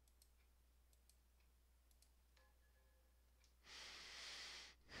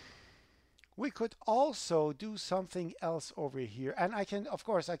 We could also do something else over here, and I can, of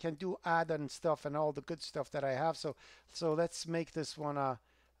course, I can do add-on stuff and all the good stuff that I have. So let's make this one.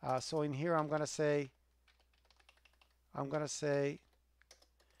 So in here, I'm gonna say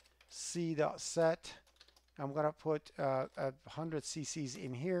C.set. I'm gonna put 100 cc's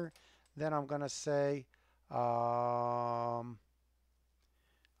in here. Then I'm gonna say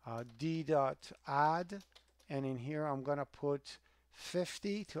D.add, and in here I'm gonna put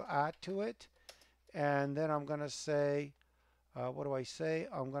 50 to add to it. And then I'm going to say, what do I say?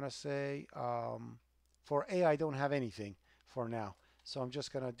 I'm going to say, for A, I don't have anything for now. So I'm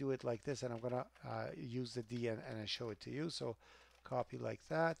just going to do it like this, and I'm going to use the D and I show it to you. So copy like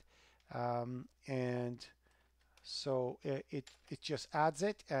that. And so it just adds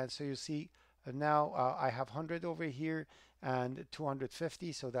it. And so you see now I have 100 over here and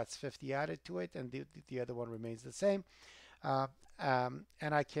 250, so that's 50 added to it, and the other one remains the same. And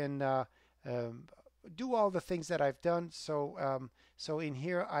I can um, do all the things that I've done. So in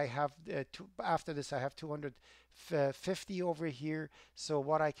here I have after this I have 250 over here. So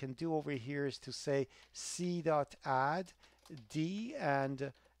what I can do over here is to say c.add d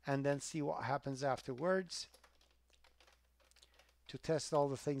and then see what happens afterwards to test all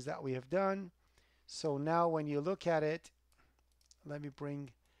the things that we have done. So now when you look at it, let me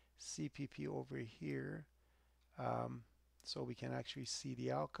bring CPP over here so we can actually see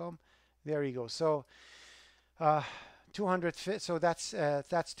the outcome. There you go. So 250. So that's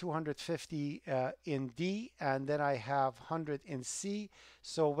 250 in D, and then I have 100 in C.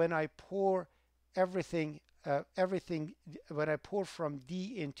 So when I pour everything when I pour from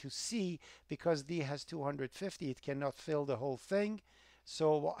D into C, because D has 250, it cannot fill the whole thing.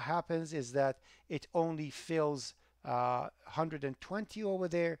 So what happens is that it only fills 120 over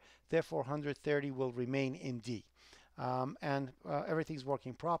there, therefore 130 will remain in D. And everything's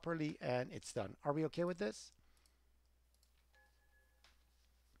working properly and it's done. Are we okay with this?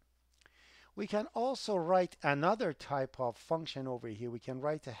 We can also write another type of function over here. We can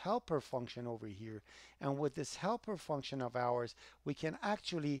write a helper function over here. And with this helper function of ours, we can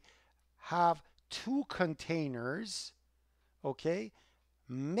actually have two containers, okay,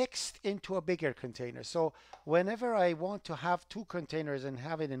 mixed into a bigger container. So whenever I want to have two containers and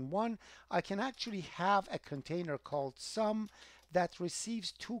have it in one, I can actually have a container called sum that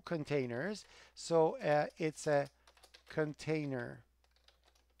receives two containers. So it's a container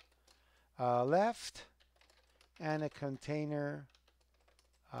left and a container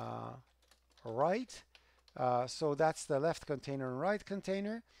right. So that's the left container and right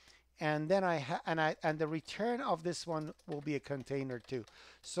container. And then and the return of this one will be a container too.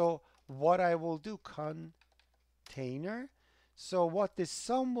 So what I will do, container. So what this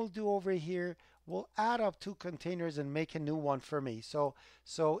sum will do over here will add up two containers and make a new one for me. So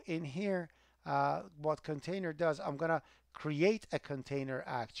in here, what container does, I'm gonna create a container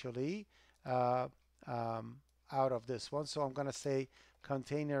actually out of this one. So I'm gonna say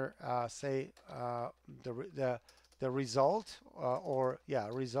container, the result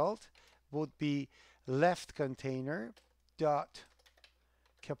result would be left container dot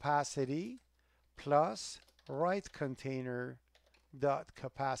capacity plus right container dot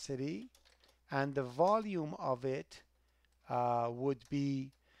capacity, and the volume of it would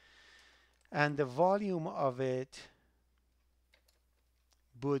be actually and the volume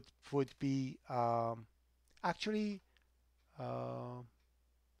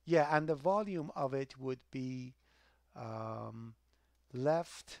of it would be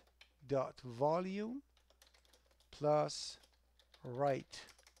left dot volume plus right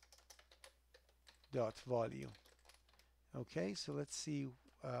dot volume. Okay, so let's see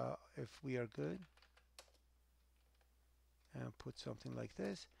if we are good, and put something like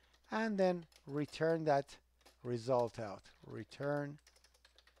this, and then return that result out. Return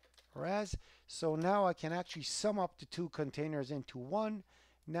res. So now I can actually sum up the two containers into one.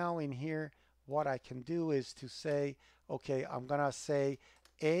 Now in here, what I can do is to say, okay, I'm gonna say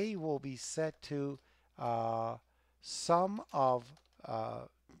A will be set to sum of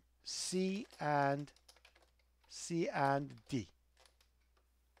C and D.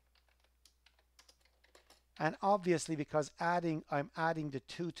 And obviously, because I'm adding the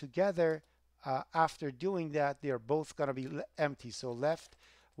two together, after doing that, they're both gonna be empty. So left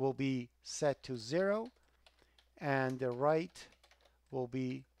will be set to 0, and the right will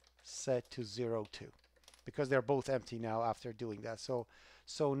be set to 0 too, because they're both empty now after doing that. So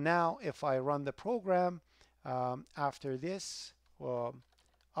now if I run the program after this,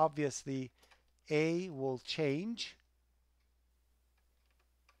 obviously A will change,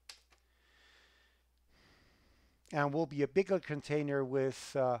 and will be a bigger container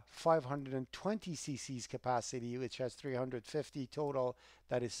with 520 cc's capacity, which has 350 total.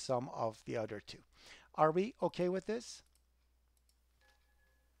 That is sum of the other two. Are we okay with this?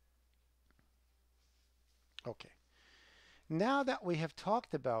 Okay. Now that we have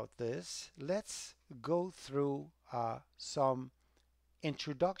talked about this, let's go through some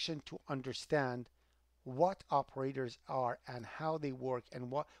introduction to understand what operators are and how they work, and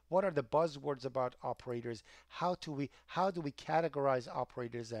what are the buzzwords about operators. How do we categorize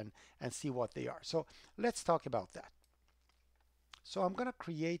operators and see what they are. So let's talk about that. So I'm going to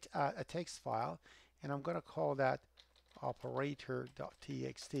create a text file, and I'm going to call that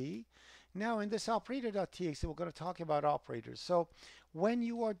operator.txt. Now in this operator.txt, we're going to talk about operators. So when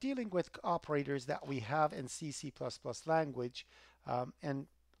you are dealing with operators that we have in C++ language, and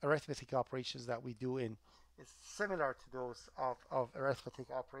arithmetic operations that we do in is similar to those of arithmetic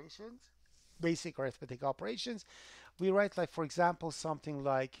operations, basic arithmetic operations. We write, like, for example, something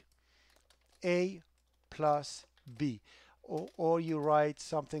like A plus B, or you write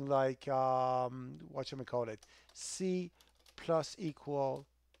something like what should we call it, C plus equal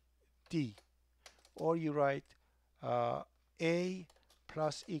D, or you write A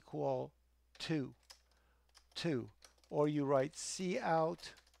plus equal 2, or you write C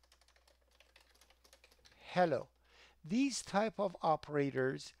out hello. These type of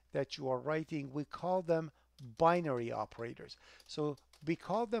operators that you are writing, we call them binary operators. So we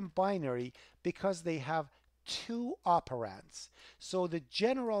call them binary because they have two operands. So the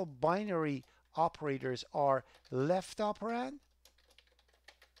general binary operators are left operand,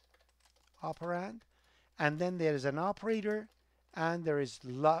 and then there is an operator, and there is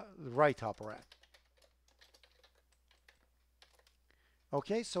right operand.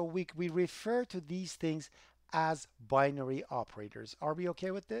 Okay, so we refer to these things as binary operators. Are we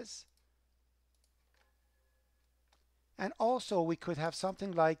okay with this? And also we could have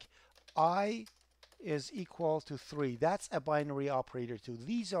something like I is equal to 3. That's a binary operator too.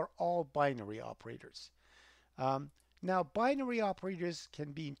 These are all binary operators. Now, binary operators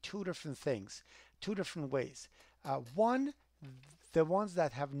can be in two different things, two different ways. One, the ones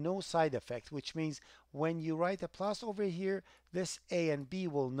that have no side effect, which means when you write a plus over here, this A and B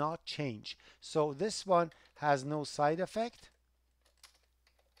will not change. So this one has no side effect.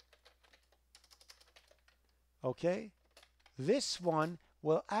 Okay. This one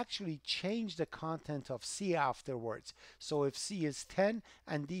will actually change the content of C afterwards. So if C is 10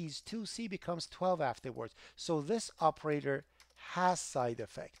 and D is 2, C becomes 12 afterwards. So this operator has side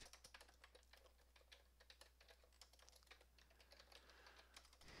effect.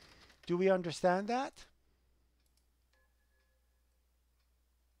 Do we understand that?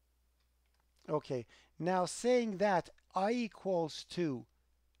 Okay, now saying that I equals 2,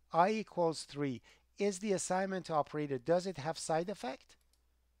 I equals 3 is the assignment operator. Does it have side effect?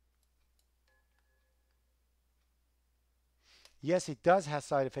 Yes, it does have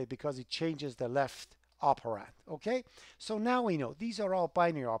side effect because it changes the left operand. Okay, so now we know these are all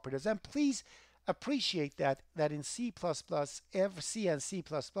binary operators, and please appreciate that in C++, C and C++,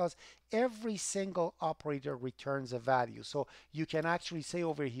 every single operator returns a value. So you can actually say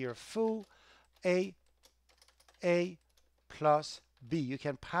over here foo A plus B. You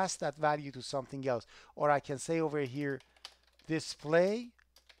can pass that value to something else, or I can say over here display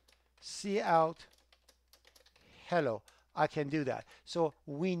C out hello. I can do that. So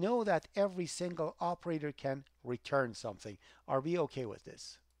we know that every single operator can return something. Are we okay with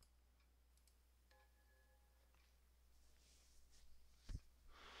this?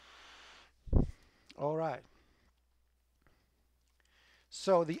 All right.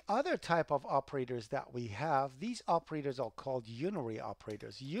 So the other type of operators that we have, these operators are called unary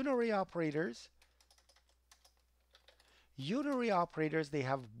operators. Unary operators, they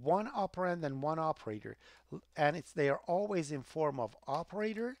have one operand and one operator, and they are always in form of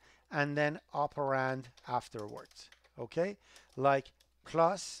operator and then operand afterwards. Okay, like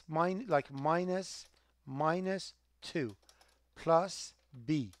plus, like minus 2, plus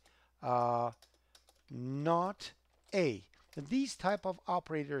B, not A. These type of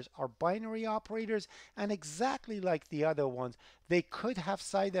operators are binary operators, and exactly like the other ones, they could have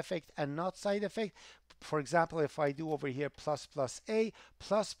side effect and not side effect. For example, if I do over here plus plus A,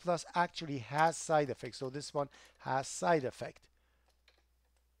 plus plus actually has side effect. So this one has side effect.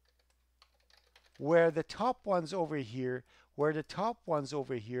 Where the top ones over here,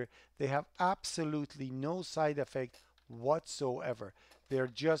 they have absolutely no side effect whatsoever. They're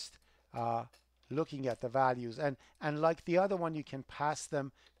just looking at the values, and like the other one, you can pass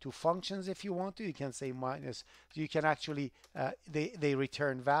them to functions if you want to. You can say minus. You can actually they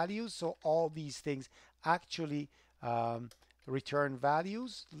return values. So all these things actually return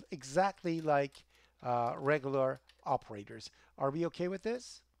values exactly like regular operators. Are we okay with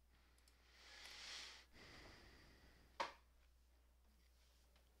this?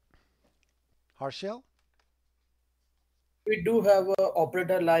 Harshil? We do have a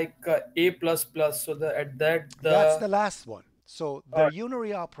operator like A plus plus, so at that That's the the last one. So the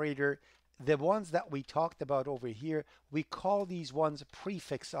unary operator, the ones that we talked about over here, we call these ones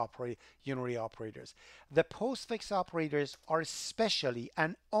prefix unary operators. The postfix operators are especially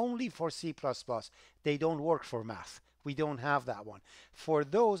and only for C++. They don't work for math. We don't have that one. For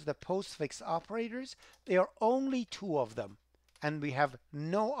those, the postfix operators, there are only two of them, and we have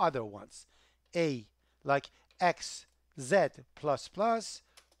no other ones. A, like X, Z plus plus,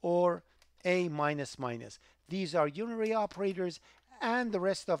 or A minus minus. These are unary operators, And the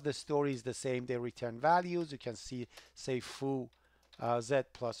rest of the story is the same. They return values. You can see, say, foo z++.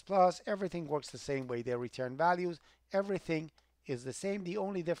 Everything works the same way. They return values. Everything is the same. The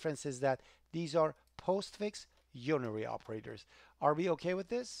only difference is that these are postfix unary operators. Are we okay with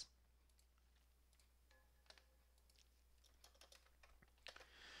this?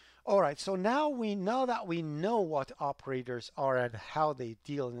 All right, so now that we know what operators are and how they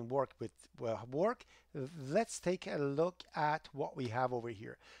deal and work with work, let's take a look at what we have over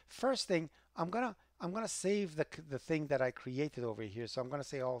here. First thing, I'm gonna save the thing that I created over here. So I'm gonna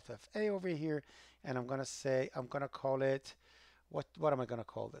say Alt F(A) over here, and I'm gonna call it, what am I gonna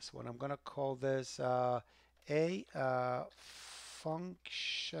call this one? I'm gonna call this a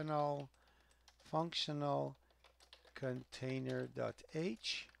functional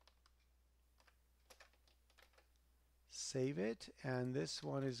container.h. Save it, and this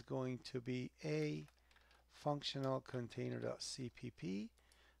one is going to be a functional container.cpp.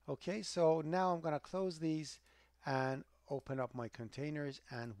 Okay, so now I'm going to close these and open up my containers,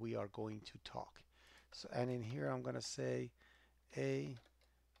 and we are going to talk. So, and in here I'm going to say a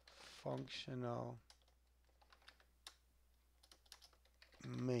functional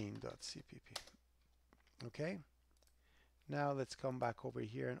main.cpp. Okay, now let's come back over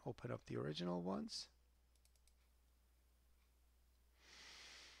here and open up the original ones.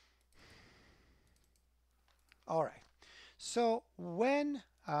 All right, so when,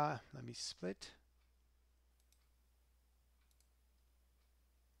 let me split.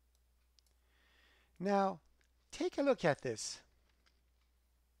 Now, take a look at this.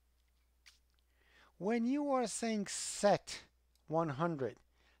 When you are saying set 100,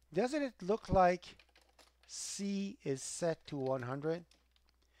 doesn't it look like C is set to 100?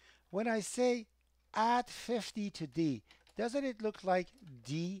 When I say add 50 to D, doesn't it look like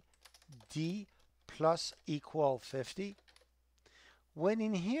D plus equal 50? When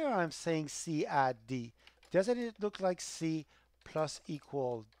in here I'm saying C add D, doesn't it look like C plus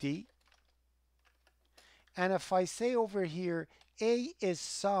equal D? And if I say over here A is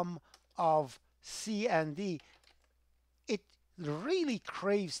sum of C and D, it really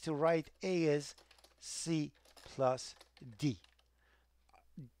craves to write A is C plus D.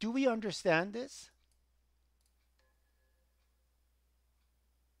 Do we understand this?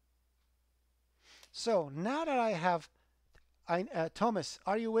 So now that I have, Thomas,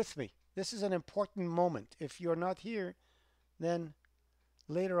 are you with me? This is an important moment. If you're not here, then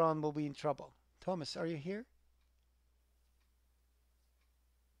later on we'll be in trouble. Thomas, are you here?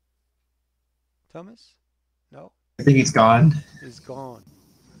 Thomas? No? I think he's gone. He's gone.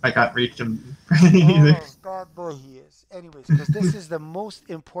 I can't reach him either. Oh, bad boy he is. Anyways, because this is the most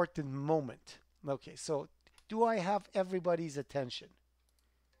important moment. Okay, so do I have everybody's attention?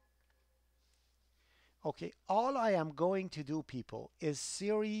 Okay, all I am going to do, people, is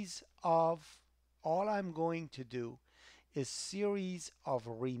series of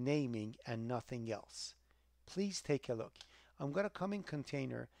renaming and nothing else. Please take a look. I'm going to come in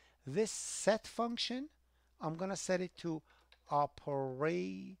container. This set function, I'm going to set it to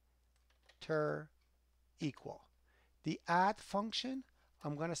operator equal. The add function,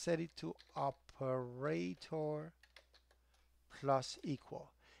 I'm going to set it to operator plus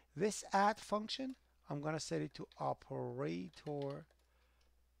equal. This add function, I'm going to set it to operator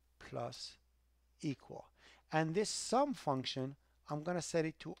plus equal. And this sum function, I'm going to set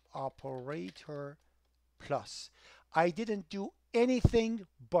it to operator plus. I didn't do anything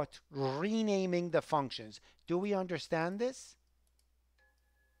but renaming the functions. Do we understand this?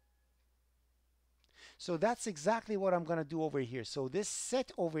 So that's exactly what I'm going to do over here. So this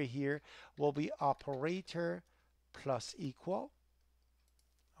set over here will be operator plus equal.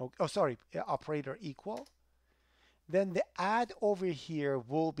 Oh, sorry, operator equal. Then the add over here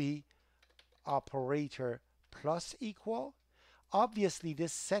will be operator plus equal. Obviously,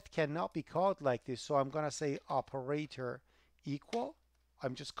 this set cannot be called like this, so I'm going to say operator equal.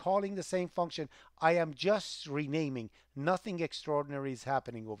 I'm just calling the same function. I am just renaming. Nothing extraordinary is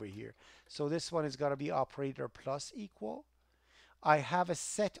happening over here. So this one is going to be operator plus equal. I have a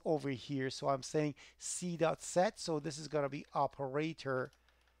set over here, so I'm saying c.set. So this is going to be operator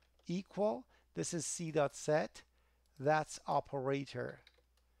equal. This is c.set. That's operator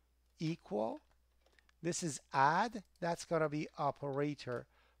equal. This is add. That's going to be operator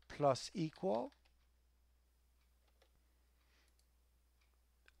plus equal.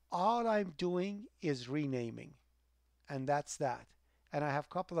 All I'm doing is renaming, and that's that. And I have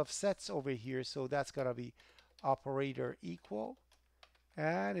a couple of sets over here, so that's going to be operator equal,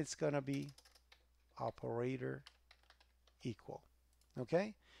 and it's going to be operator equal.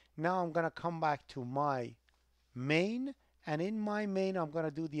 Okay? Now I'm going to come back to my main, And in my main, I'm going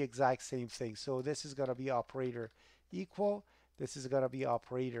to do the exact same thing. So this is going to be operator equal. This is going to be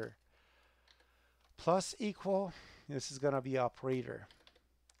operator plus equal. This is going to be operator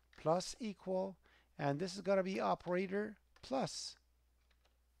plus equal. And this is going to be operator plus.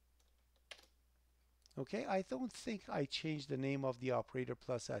 Okay, I don't think I changed the name of the operator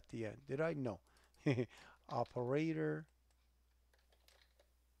plus at the end. Did I? No. Operator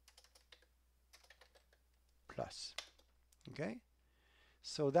plus. Okay,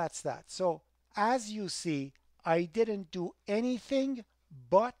 so that's that. So as you see, I didn't do anything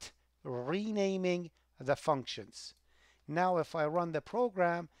but renaming the functions. Now if I run the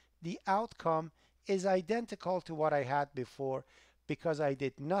program, the outcome is identical to what I had before because I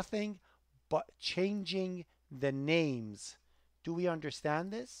did nothing but changing the names. Do we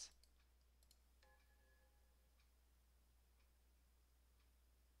understand this?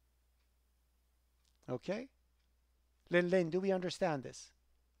 Okay. Lin, do we understand this?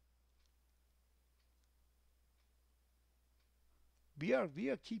 We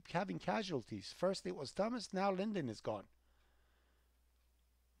are keep having casualties. First it was Thomas, now Lyndon is gone.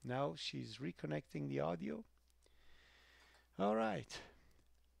 Now she's reconnecting the audio. All right.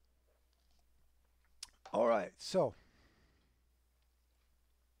 All right. So,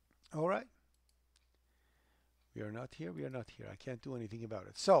 all right. We are not here. We are not here. I can't do anything about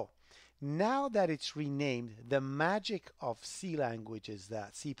it. So, now that it's renamed, the magic of C language is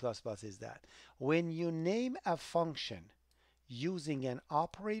that, C++ is that, when you name a function using an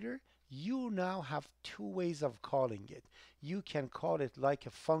operator, you now have two ways of calling it. You can call it like a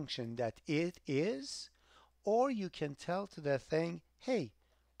function that it is, or you can tell to the thing, hey,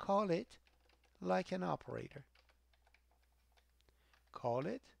 call it like an operator. Call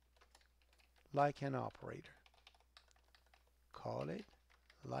it like an operator. Call it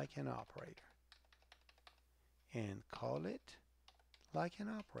like an operator. And call it like an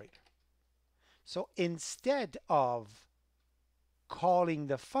operator. So instead of calling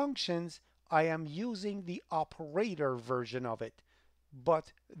the functions, I am using the operator version of it.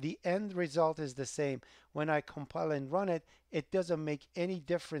 But the end result is the same. When I compile and run it, it doesn't make any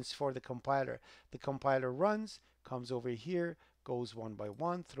difference for the compiler. The compiler runs, comes over here, goes one by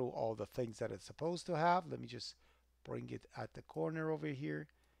one through all the things that it's supposed to have. Let me just bring it at the corner over here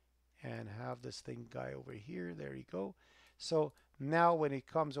and have this thing guy over here. There you go. So now when it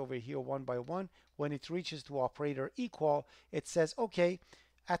comes over here one by one, when it reaches to operator equal, it says, okay,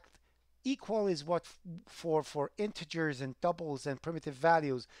 at equal is what for integers and doubles and primitive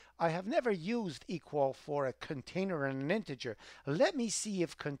values. I have never used equal for a container and an integer. Let me see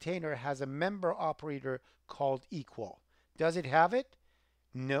if container has a member operator called equal. Does it have it?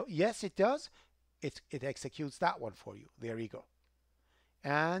 No. Yes, it does. It executes that one for you. There you go.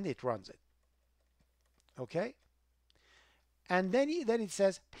 And it runs it. Okay? And then it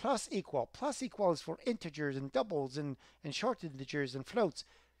says plus equal. Plus equal is for integers and doubles and short integers and floats.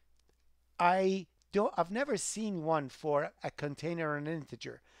 I've never seen one for a container and an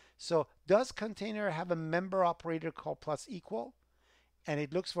integer. So does container have a member operator called plus equal? And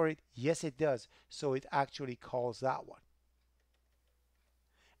it looks for it. Yes, it does. So it actually calls that one.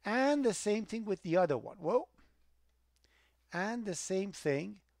 And the same thing with the other one. Whoa. And the same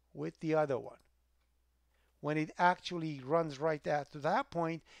thing with the other one. When it actually runs right to that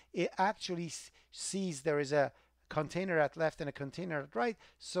point, it actually sees there is a container at left and a container at right.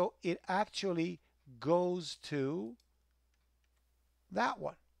 So it actually goes to that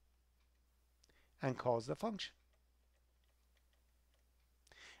one and calls the function.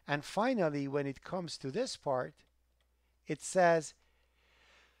 And finally, when it comes to this part, it says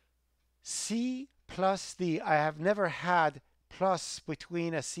C plus D. I have never had plus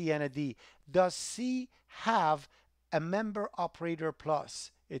between a C and a D. Does C have a member operator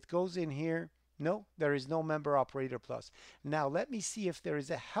plus? It goes in here. No, there is no member operator plus. Now let me see if there is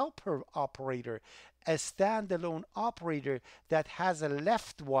a helper operator, a standalone operator that has a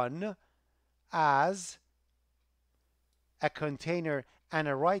left one as a container and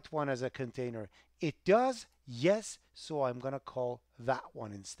a right one as a container. It does, yes, so I'm going to call that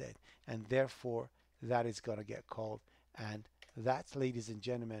one instead. And therefore, that is going to get called. And that, ladies and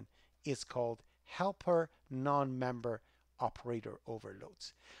gentlemen, is called helper non-member operator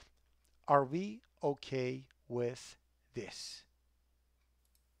overloads. Are we okay with this?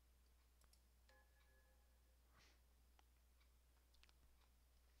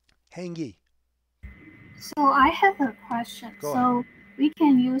 Hengi. So I have a question. Go So ahead. we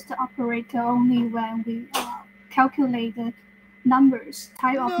can use the operator only when we calculate the numbers,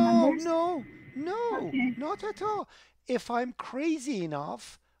 type of No, numbers. no, no, Okay. not at all. If I'm crazy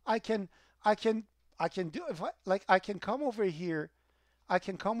enough, I can I can do if I like I can come over here. I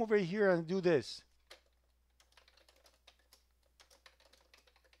can come over here and do this.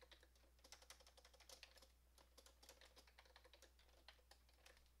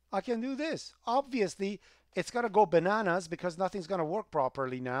 I can do this. Obviously, it's going to go bananas because nothing's going to work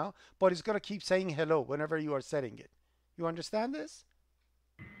properly now, but it's going to keep saying hello whenever you are setting it. You understand this?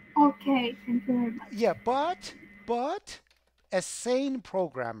 Okay, thank you very much. Yeah, but a sane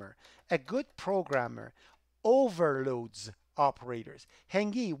programmer, a good programmer overloads operators.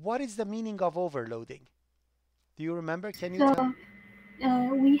 Hengi, what is the meaning of overloading? Do you remember? Can you tell?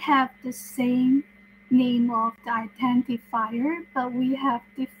 So we have the same name of the identifier, but we have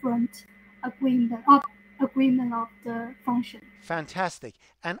different agreement of the function. Fantastic.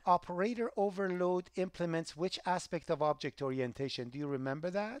 An operator overload implements which aspect of object orientation? Do you remember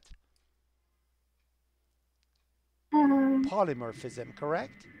that? Polymorphism,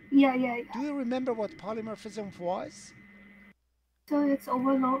 correct? Yeah. Do you remember what polymorphism was? So it's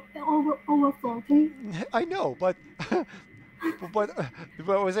overfloating. I know, but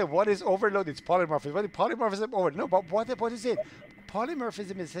was it what is overload? It's polymorphism. What is polymorphism over? No, but what is it?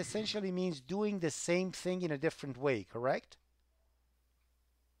 Polymorphism is essentially means doing the same thing in a different way, correct?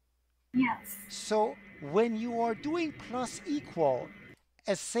 Yes. So when you are doing plus equal,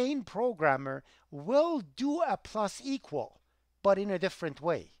 a sane programmer will do a plus equal, but in a different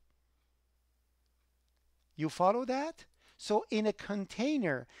way. You follow that? So in a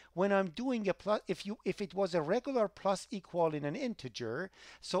container, when I'm doing a plus, if it was a regular plus equal in an integer,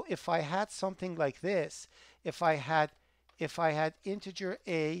 so if I had something like this, if I had integer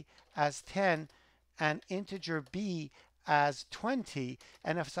a as 10 and integer b as 20,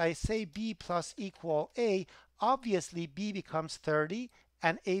 and if I say b plus equal a, obviously b becomes 30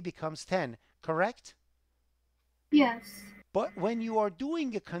 and a becomes 10, correct? Yes. But when you are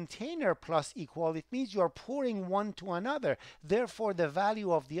doing a container plus equal, it means you are pouring one to another. Therefore, the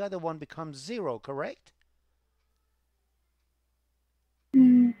value of the other one becomes 0, correct?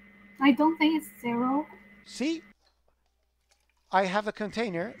 I don't think it's 0. See? I have a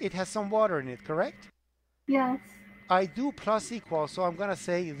container. It has some water in it, correct? Yes. I do plus equal, so I'm going to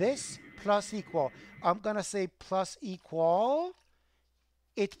say this plus equal. I'm going to say plus equal.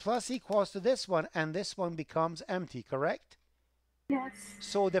 It plus equals to this one, and this one becomes empty, correct? Yes.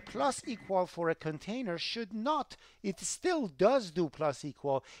 So the plus equal for a container should not, it still does do plus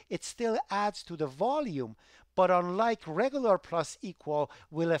equal, it still adds to the volume, but unlike regular plus equal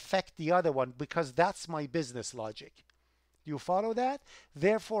will affect the other one because that's my business logic. You follow that?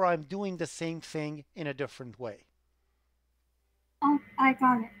 Therefore, I'm doing the same thing in a different way. Oh, I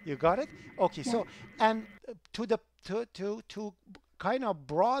got it. You got it? Okay, Yeah. so, and to kind of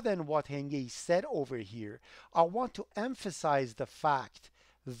broaden what Henge said over here, I want to emphasize the fact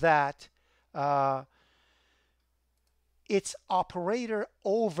that it's operator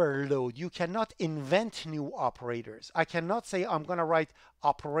overload. You cannot invent new operators. I cannot say I'm going to write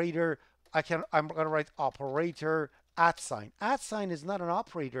operator. I'm going to write operator @. @ is not an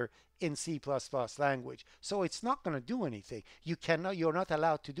operator in C++ language, so it's not going to do anything. You're not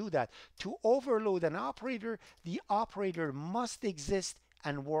allowed to do that. To overload an operator, the operator must exist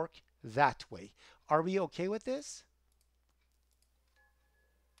and work that way. Are we okay with this?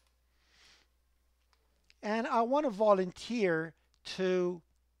 And I want to volunteer to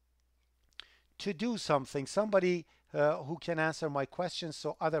do something. Somebody who can answer my questions,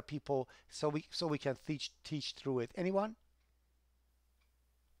 so other people, so we can teach through it. Anyone?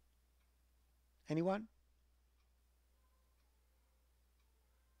 Anyone?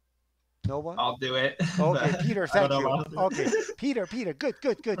 No one? I'll do it. Okay, but Peter, I thank don't know you. how to do it. Okay, Peter,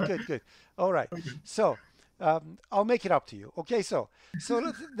 good. All right. So I'll make it up to you. Okay, so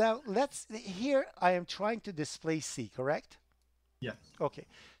let's here I am trying to display C, correct? Yes. Okay,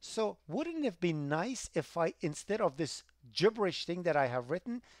 so wouldn't it have been nice if I, instead of this gibberish thing that I have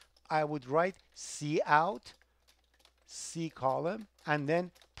written, I would write C out, C column, and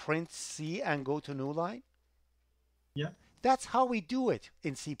then print C and go to new line? Yeah. That's how we do it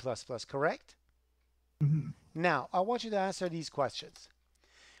in C++, correct? Mm-hmm. Now, I want you to answer these questions.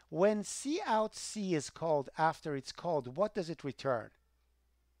 When C out C is called after it's called, what does it return?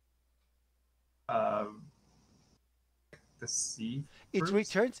 The C. It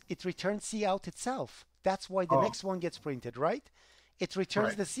first? returns C out itself. That's why the next one gets printed, right? It returns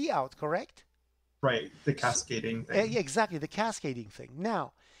Right. the C out, correct? Right. The cascading thing. Exactly, the cascading thing.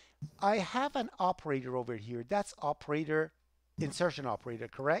 Now, I have an operator over here. That's operator, insertion operator,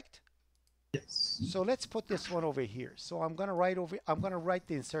 correct? Yes. So let's put this one over here. So I'm going to write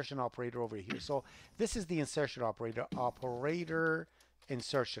the insertion operator over here. So this is the insertion operator, operator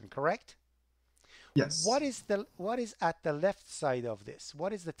insertion, correct? Yes. What is at the left side of this?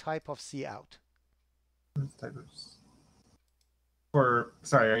 What is the type of cout? Type of...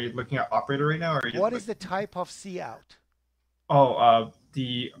 Sorry, are you looking at operator right now, or are you What is the type of cout? Oh,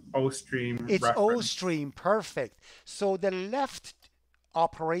 the O stream It's O reference. stream, perfect. So the left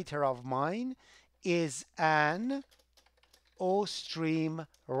operator of mine is an O stream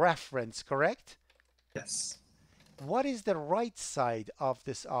reference, correct? Yes. What is the right side of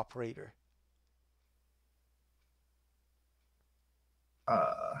this operator?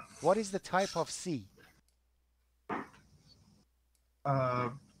 What is the type of C?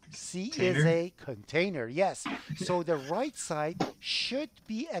 C is a container, yes. So the right side should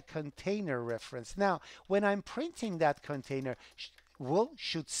be a container reference. Now, when I'm printing that container,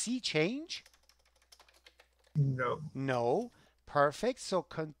 should C change? No. No. Perfect. So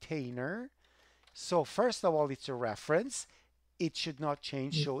container. So first of all, it's a reference. It should not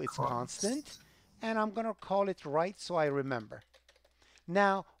change, so it's constant. And I'm going to call it right so I remember.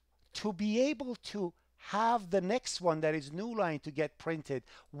 Now, to be able to have the next one that is new line to get printed,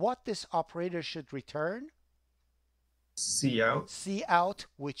 what this operator should return? Cout. Cout,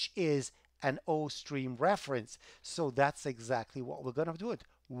 which is an O stream reference. So that's exactly what we're going to do it.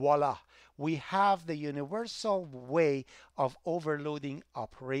 Voila. We have the universal way of overloading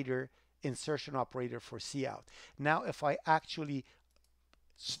operator, insertion operator for cout. Now, if I actually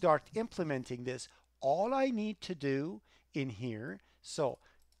start implementing this, all I need to do in here, so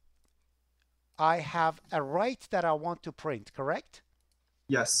I have a right that I want to print, correct?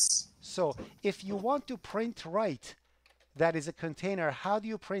 Yes. So if you want to print right, that is a container, how do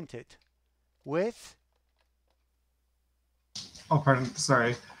you print it? With? Oh, pardon.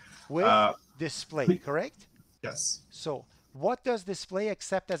 Sorry. With display, correct? Yes. So what does display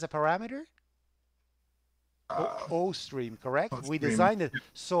accept as a parameter? O stream, correct? O-stream. We designed it.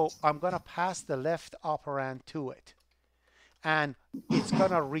 So I'm going to pass the left operand to it. And it's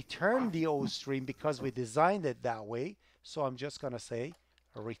going to return the O stream because we designed it that way. So I'm just going to say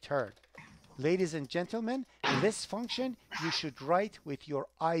return. Ladies and gentlemen, this function you should write with your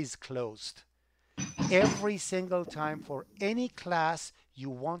eyes closed. Every single time for any class you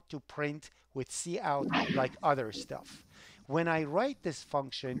want to print with cout like other stuff. When I write this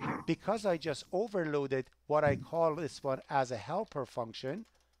function, because I just overloaded what I call this one as a helper function,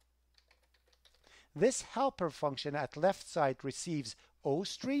 this helper function at left side receives O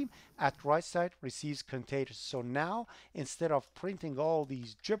stream, at right side receives containers. So now, instead of printing all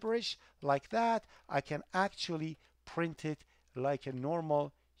these gibberish like that, I can actually print it like a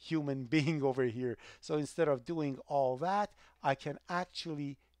normal human being over here. So instead of doing all that, I can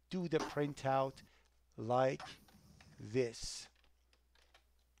actually do the printout like this.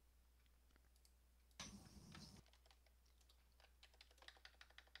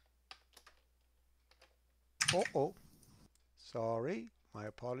 Oh, sorry, my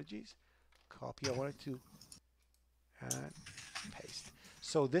apologies. Copy, I wanted to, and paste.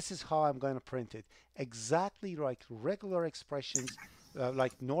 So this is how I'm going to print it. Exactly like regular expressions,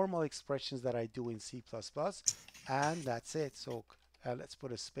 like normal expressions that I do in C++, and that's it. So let's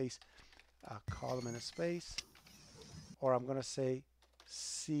put a space, a column and a space, or I'm going to say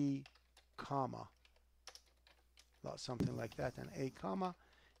C, comma, something like that, and a comma,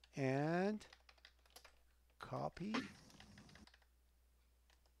 and copy.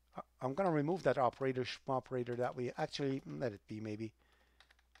 I'm going to remove that operator that we actually let it be maybe.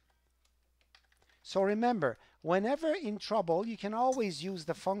 So remember, whenever in trouble, you can always use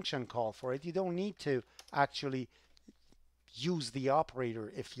the function call for it. You don't need to actually use the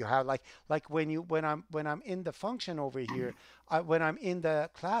operator if you have like when I'm in the function over here, when I'm in the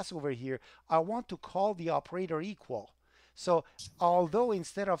class over here, I want to call the operator equal. So although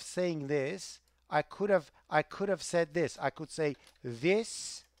instead of saying this, I could have said this. I could say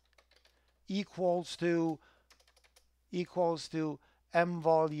this equals to m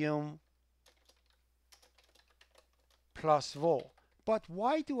volume plus vol. But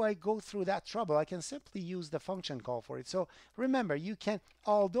why do I go through that trouble? I can simply use the function call for it. So remember, you can,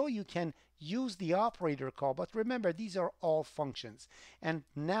 although you can use the operator call, but remember, these are all functions. And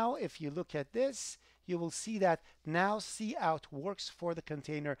now if you look at this, you will see that now cout works for the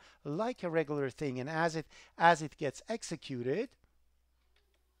container like a regular thing. And as it gets executed,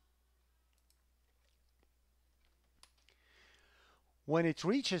 when it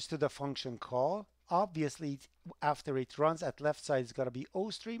reaches to the function call, obviously after it runs, at left side it's going to be O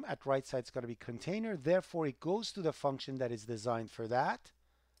stream, at right side it's going to be container. Therefore it goes to the function that is designed for that.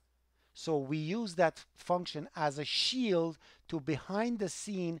 So we use that function as a shield to behind the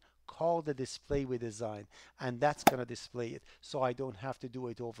scene call the display we design, and that's going to display it, so I don't have to do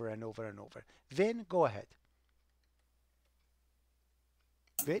it over and over and over. Vin, go ahead.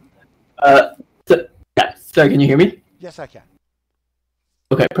 Vin? Yeah, sorry, can you hear me? Yes, I can.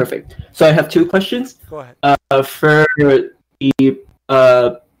 Okay, perfect. So I have two questions. Go ahead. For the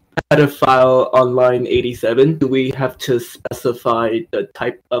header file on line 87, do we have to specify the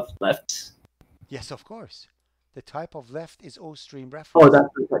type of left? Yes, of course. The type of left is O-stream reference. Oh, that's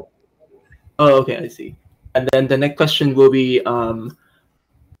perfect. Oh, okay, I see. And then the next question will be,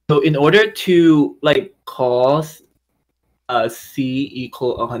 so in order to like call C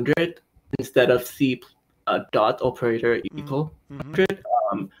equal 100 instead of C dot operator equal 100,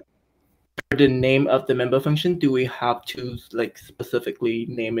 for the name of the member function, do we have to like specifically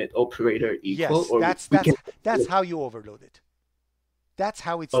name it operator equal? Yes, or that's how you overload it. That's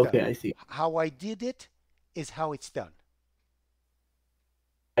how it's okay, done. I see. How I did it is how it's done.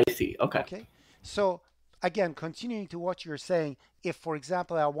 I see. Okay. Okay. So again, continuing to what you're saying, if for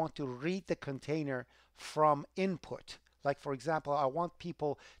example I want to read the container from input, like for example I want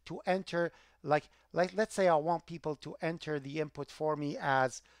people to enter, like let's say I want people to enter the input for me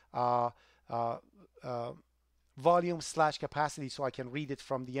as volume/capacity so I can read it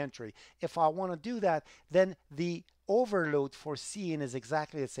from the entry. If I want to do that, then the overload for Cin is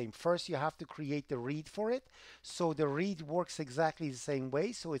exactly the same. First, you have to create the read for it. So the read works exactly the same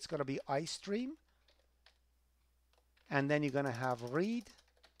way. So it's going to be iStream. And then you're going to have read.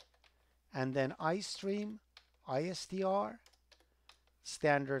 And then iStream, ISTR.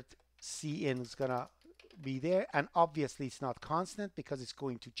 Standard Cin is going to be there. And obviously, it's not constant because it's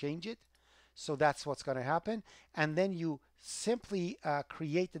going to change it. So that's what's going to happen. And then you simply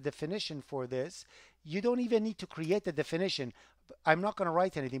create the definition for this. You don't even need to create the definition. I'm not going to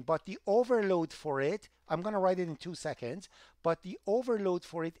write anything, but the overload for it, I'm going to write it in 2 seconds, but the overload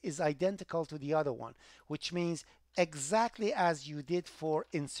for it is identical to the other one, which means exactly as you did for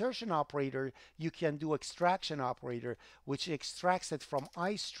insertion operator, you can do extraction operator, which extracts it from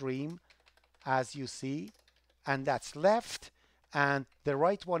iStream, as you see, and that's left. And the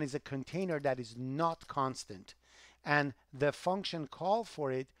right one is a container that is not constant. And the function call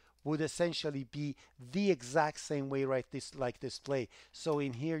for it would essentially be the exact same way like display. So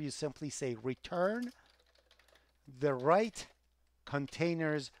in here you simply say return the right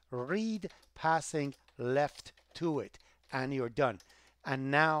container's read passing left to it, and you're done. And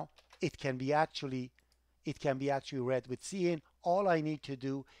now it can be actually read with Cin. All I need to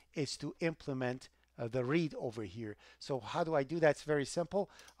do is to implement the read over here. So how do I do that? It's very simple.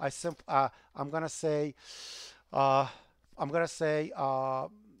 I'm gonna say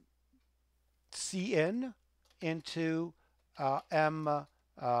Cin into M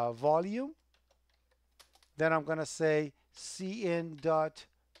volume. Then I'm gonna say Cin dot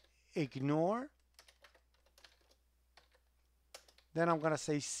ignore. Then I'm gonna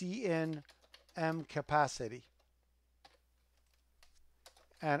say Cin M capacity.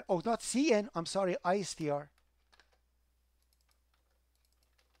 And oh, not Cin, I'm sorry, ISTR.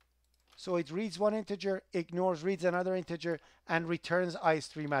 So it reads one integer, ignores, reads another integer, and returns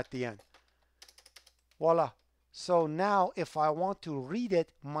iStream at the end. Voila. So now if I want to read it,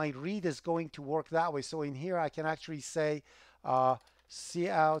 my read is going to work that way. So in here I can actually say cout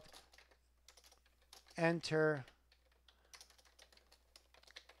enter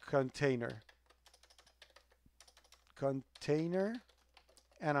container.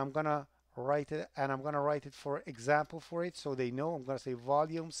 And I'm gonna write it, and I'm gonna write it for example for it so they know. I'm gonna say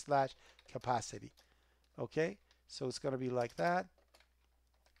volume/capacity. Okay, so it's gonna be like that,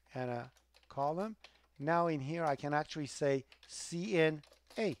 and a column. Now in here I can actually say Cin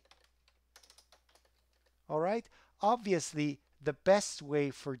A. All right. Obviously, the best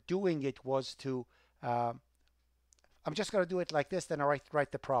way for doing it was to I'm just going to do it like this, then I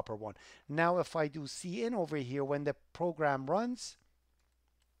write the proper one. Now if I do Cin over here, when the program runs,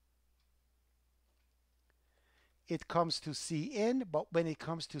 it comes to Cin, but when it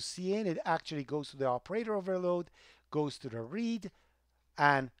comes to Cin, it actually goes to the operator overload, goes to the read,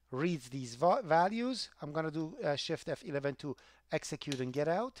 and reads these values. I'm going to do Shift F11 to execute and get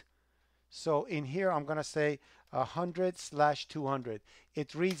out. So in here, I'm going to say 100/200.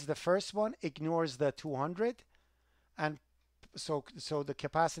 It reads the first one, ignores the 200, and so the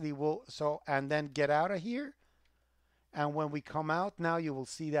capacity will, and then get out of here. And when we come out, now you will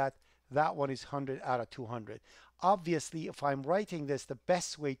see that that one is 100/200. Obviously, if I'm writing this, the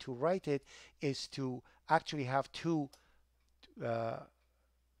best way to write it is to actually have two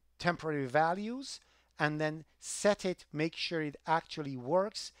temporary values and then set it, make sure it actually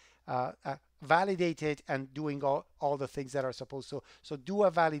works validate it and doing all the things that are supposed to. So do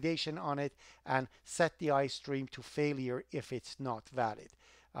a validation on it and set the iStream to failure if it's not valid.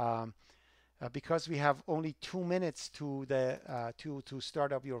 Because we have only 2 minutes to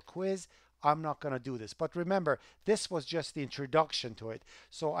start up your quiz, I'm not going to do this. But remember, this was just the introduction to it.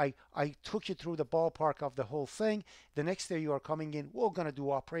 So I took you through the ballpark of the whole thing. The next day you are coming in, we're going to do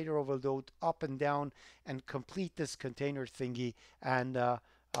operator overload up and down and complete this container thingy and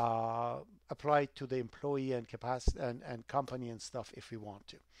apply it to the employee and capacity and company and stuff if we want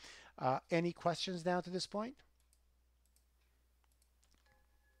to. Any questions down to this point?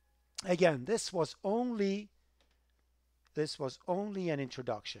 Again, this was only an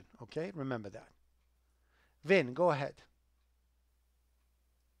introduction, okay? Remember that. Vin, go ahead.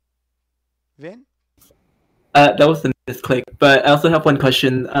 Vin? That was a misclick, but I also have one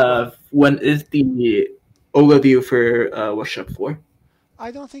question. When is the overview for workshop 4? I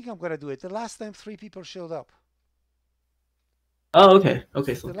don't think I'm going to do it. The last time 3 people showed up. Oh, okay.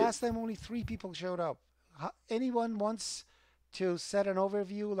 Okay, so the last time only 3 people showed up. Anyone wants to set an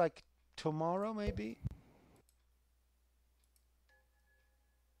overview like tomorrow maybe?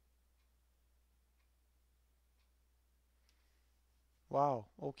 Wow,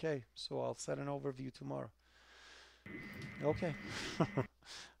 okay. So I'll set an overview tomorrow. Okay.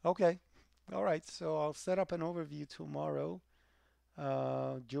 Okay. All right. So I'll set up an overview tomorrow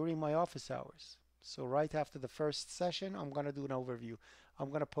during my office hours. So right after the first session, I'm going to do an overview. I'm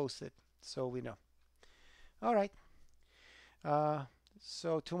going to post it so we know. All right.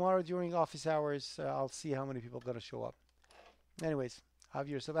 So tomorrow during office hours, I'll see how many people are going to show up. Anyways, have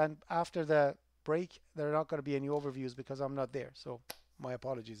yourself. And after the break, there are not going to be any overviews because I'm not there. So my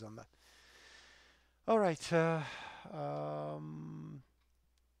apologies on that. All right.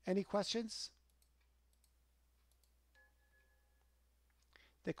 Any questions?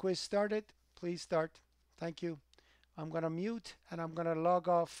 The quiz started. Please start. Thank you. I'm going to mute and I'm going to log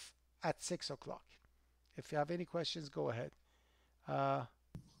off at 6 o'clock. If you have any questions, go ahead.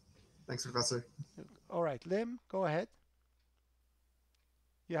 Thanks, Professor. All right, Lim, go ahead.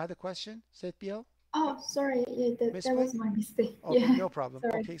 You had a question, Setbiel? Oh, sorry. Yeah, that was my mistake. Okay, Yeah. no problem.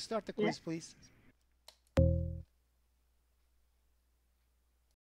 Sorry. Okay, start the quiz, please.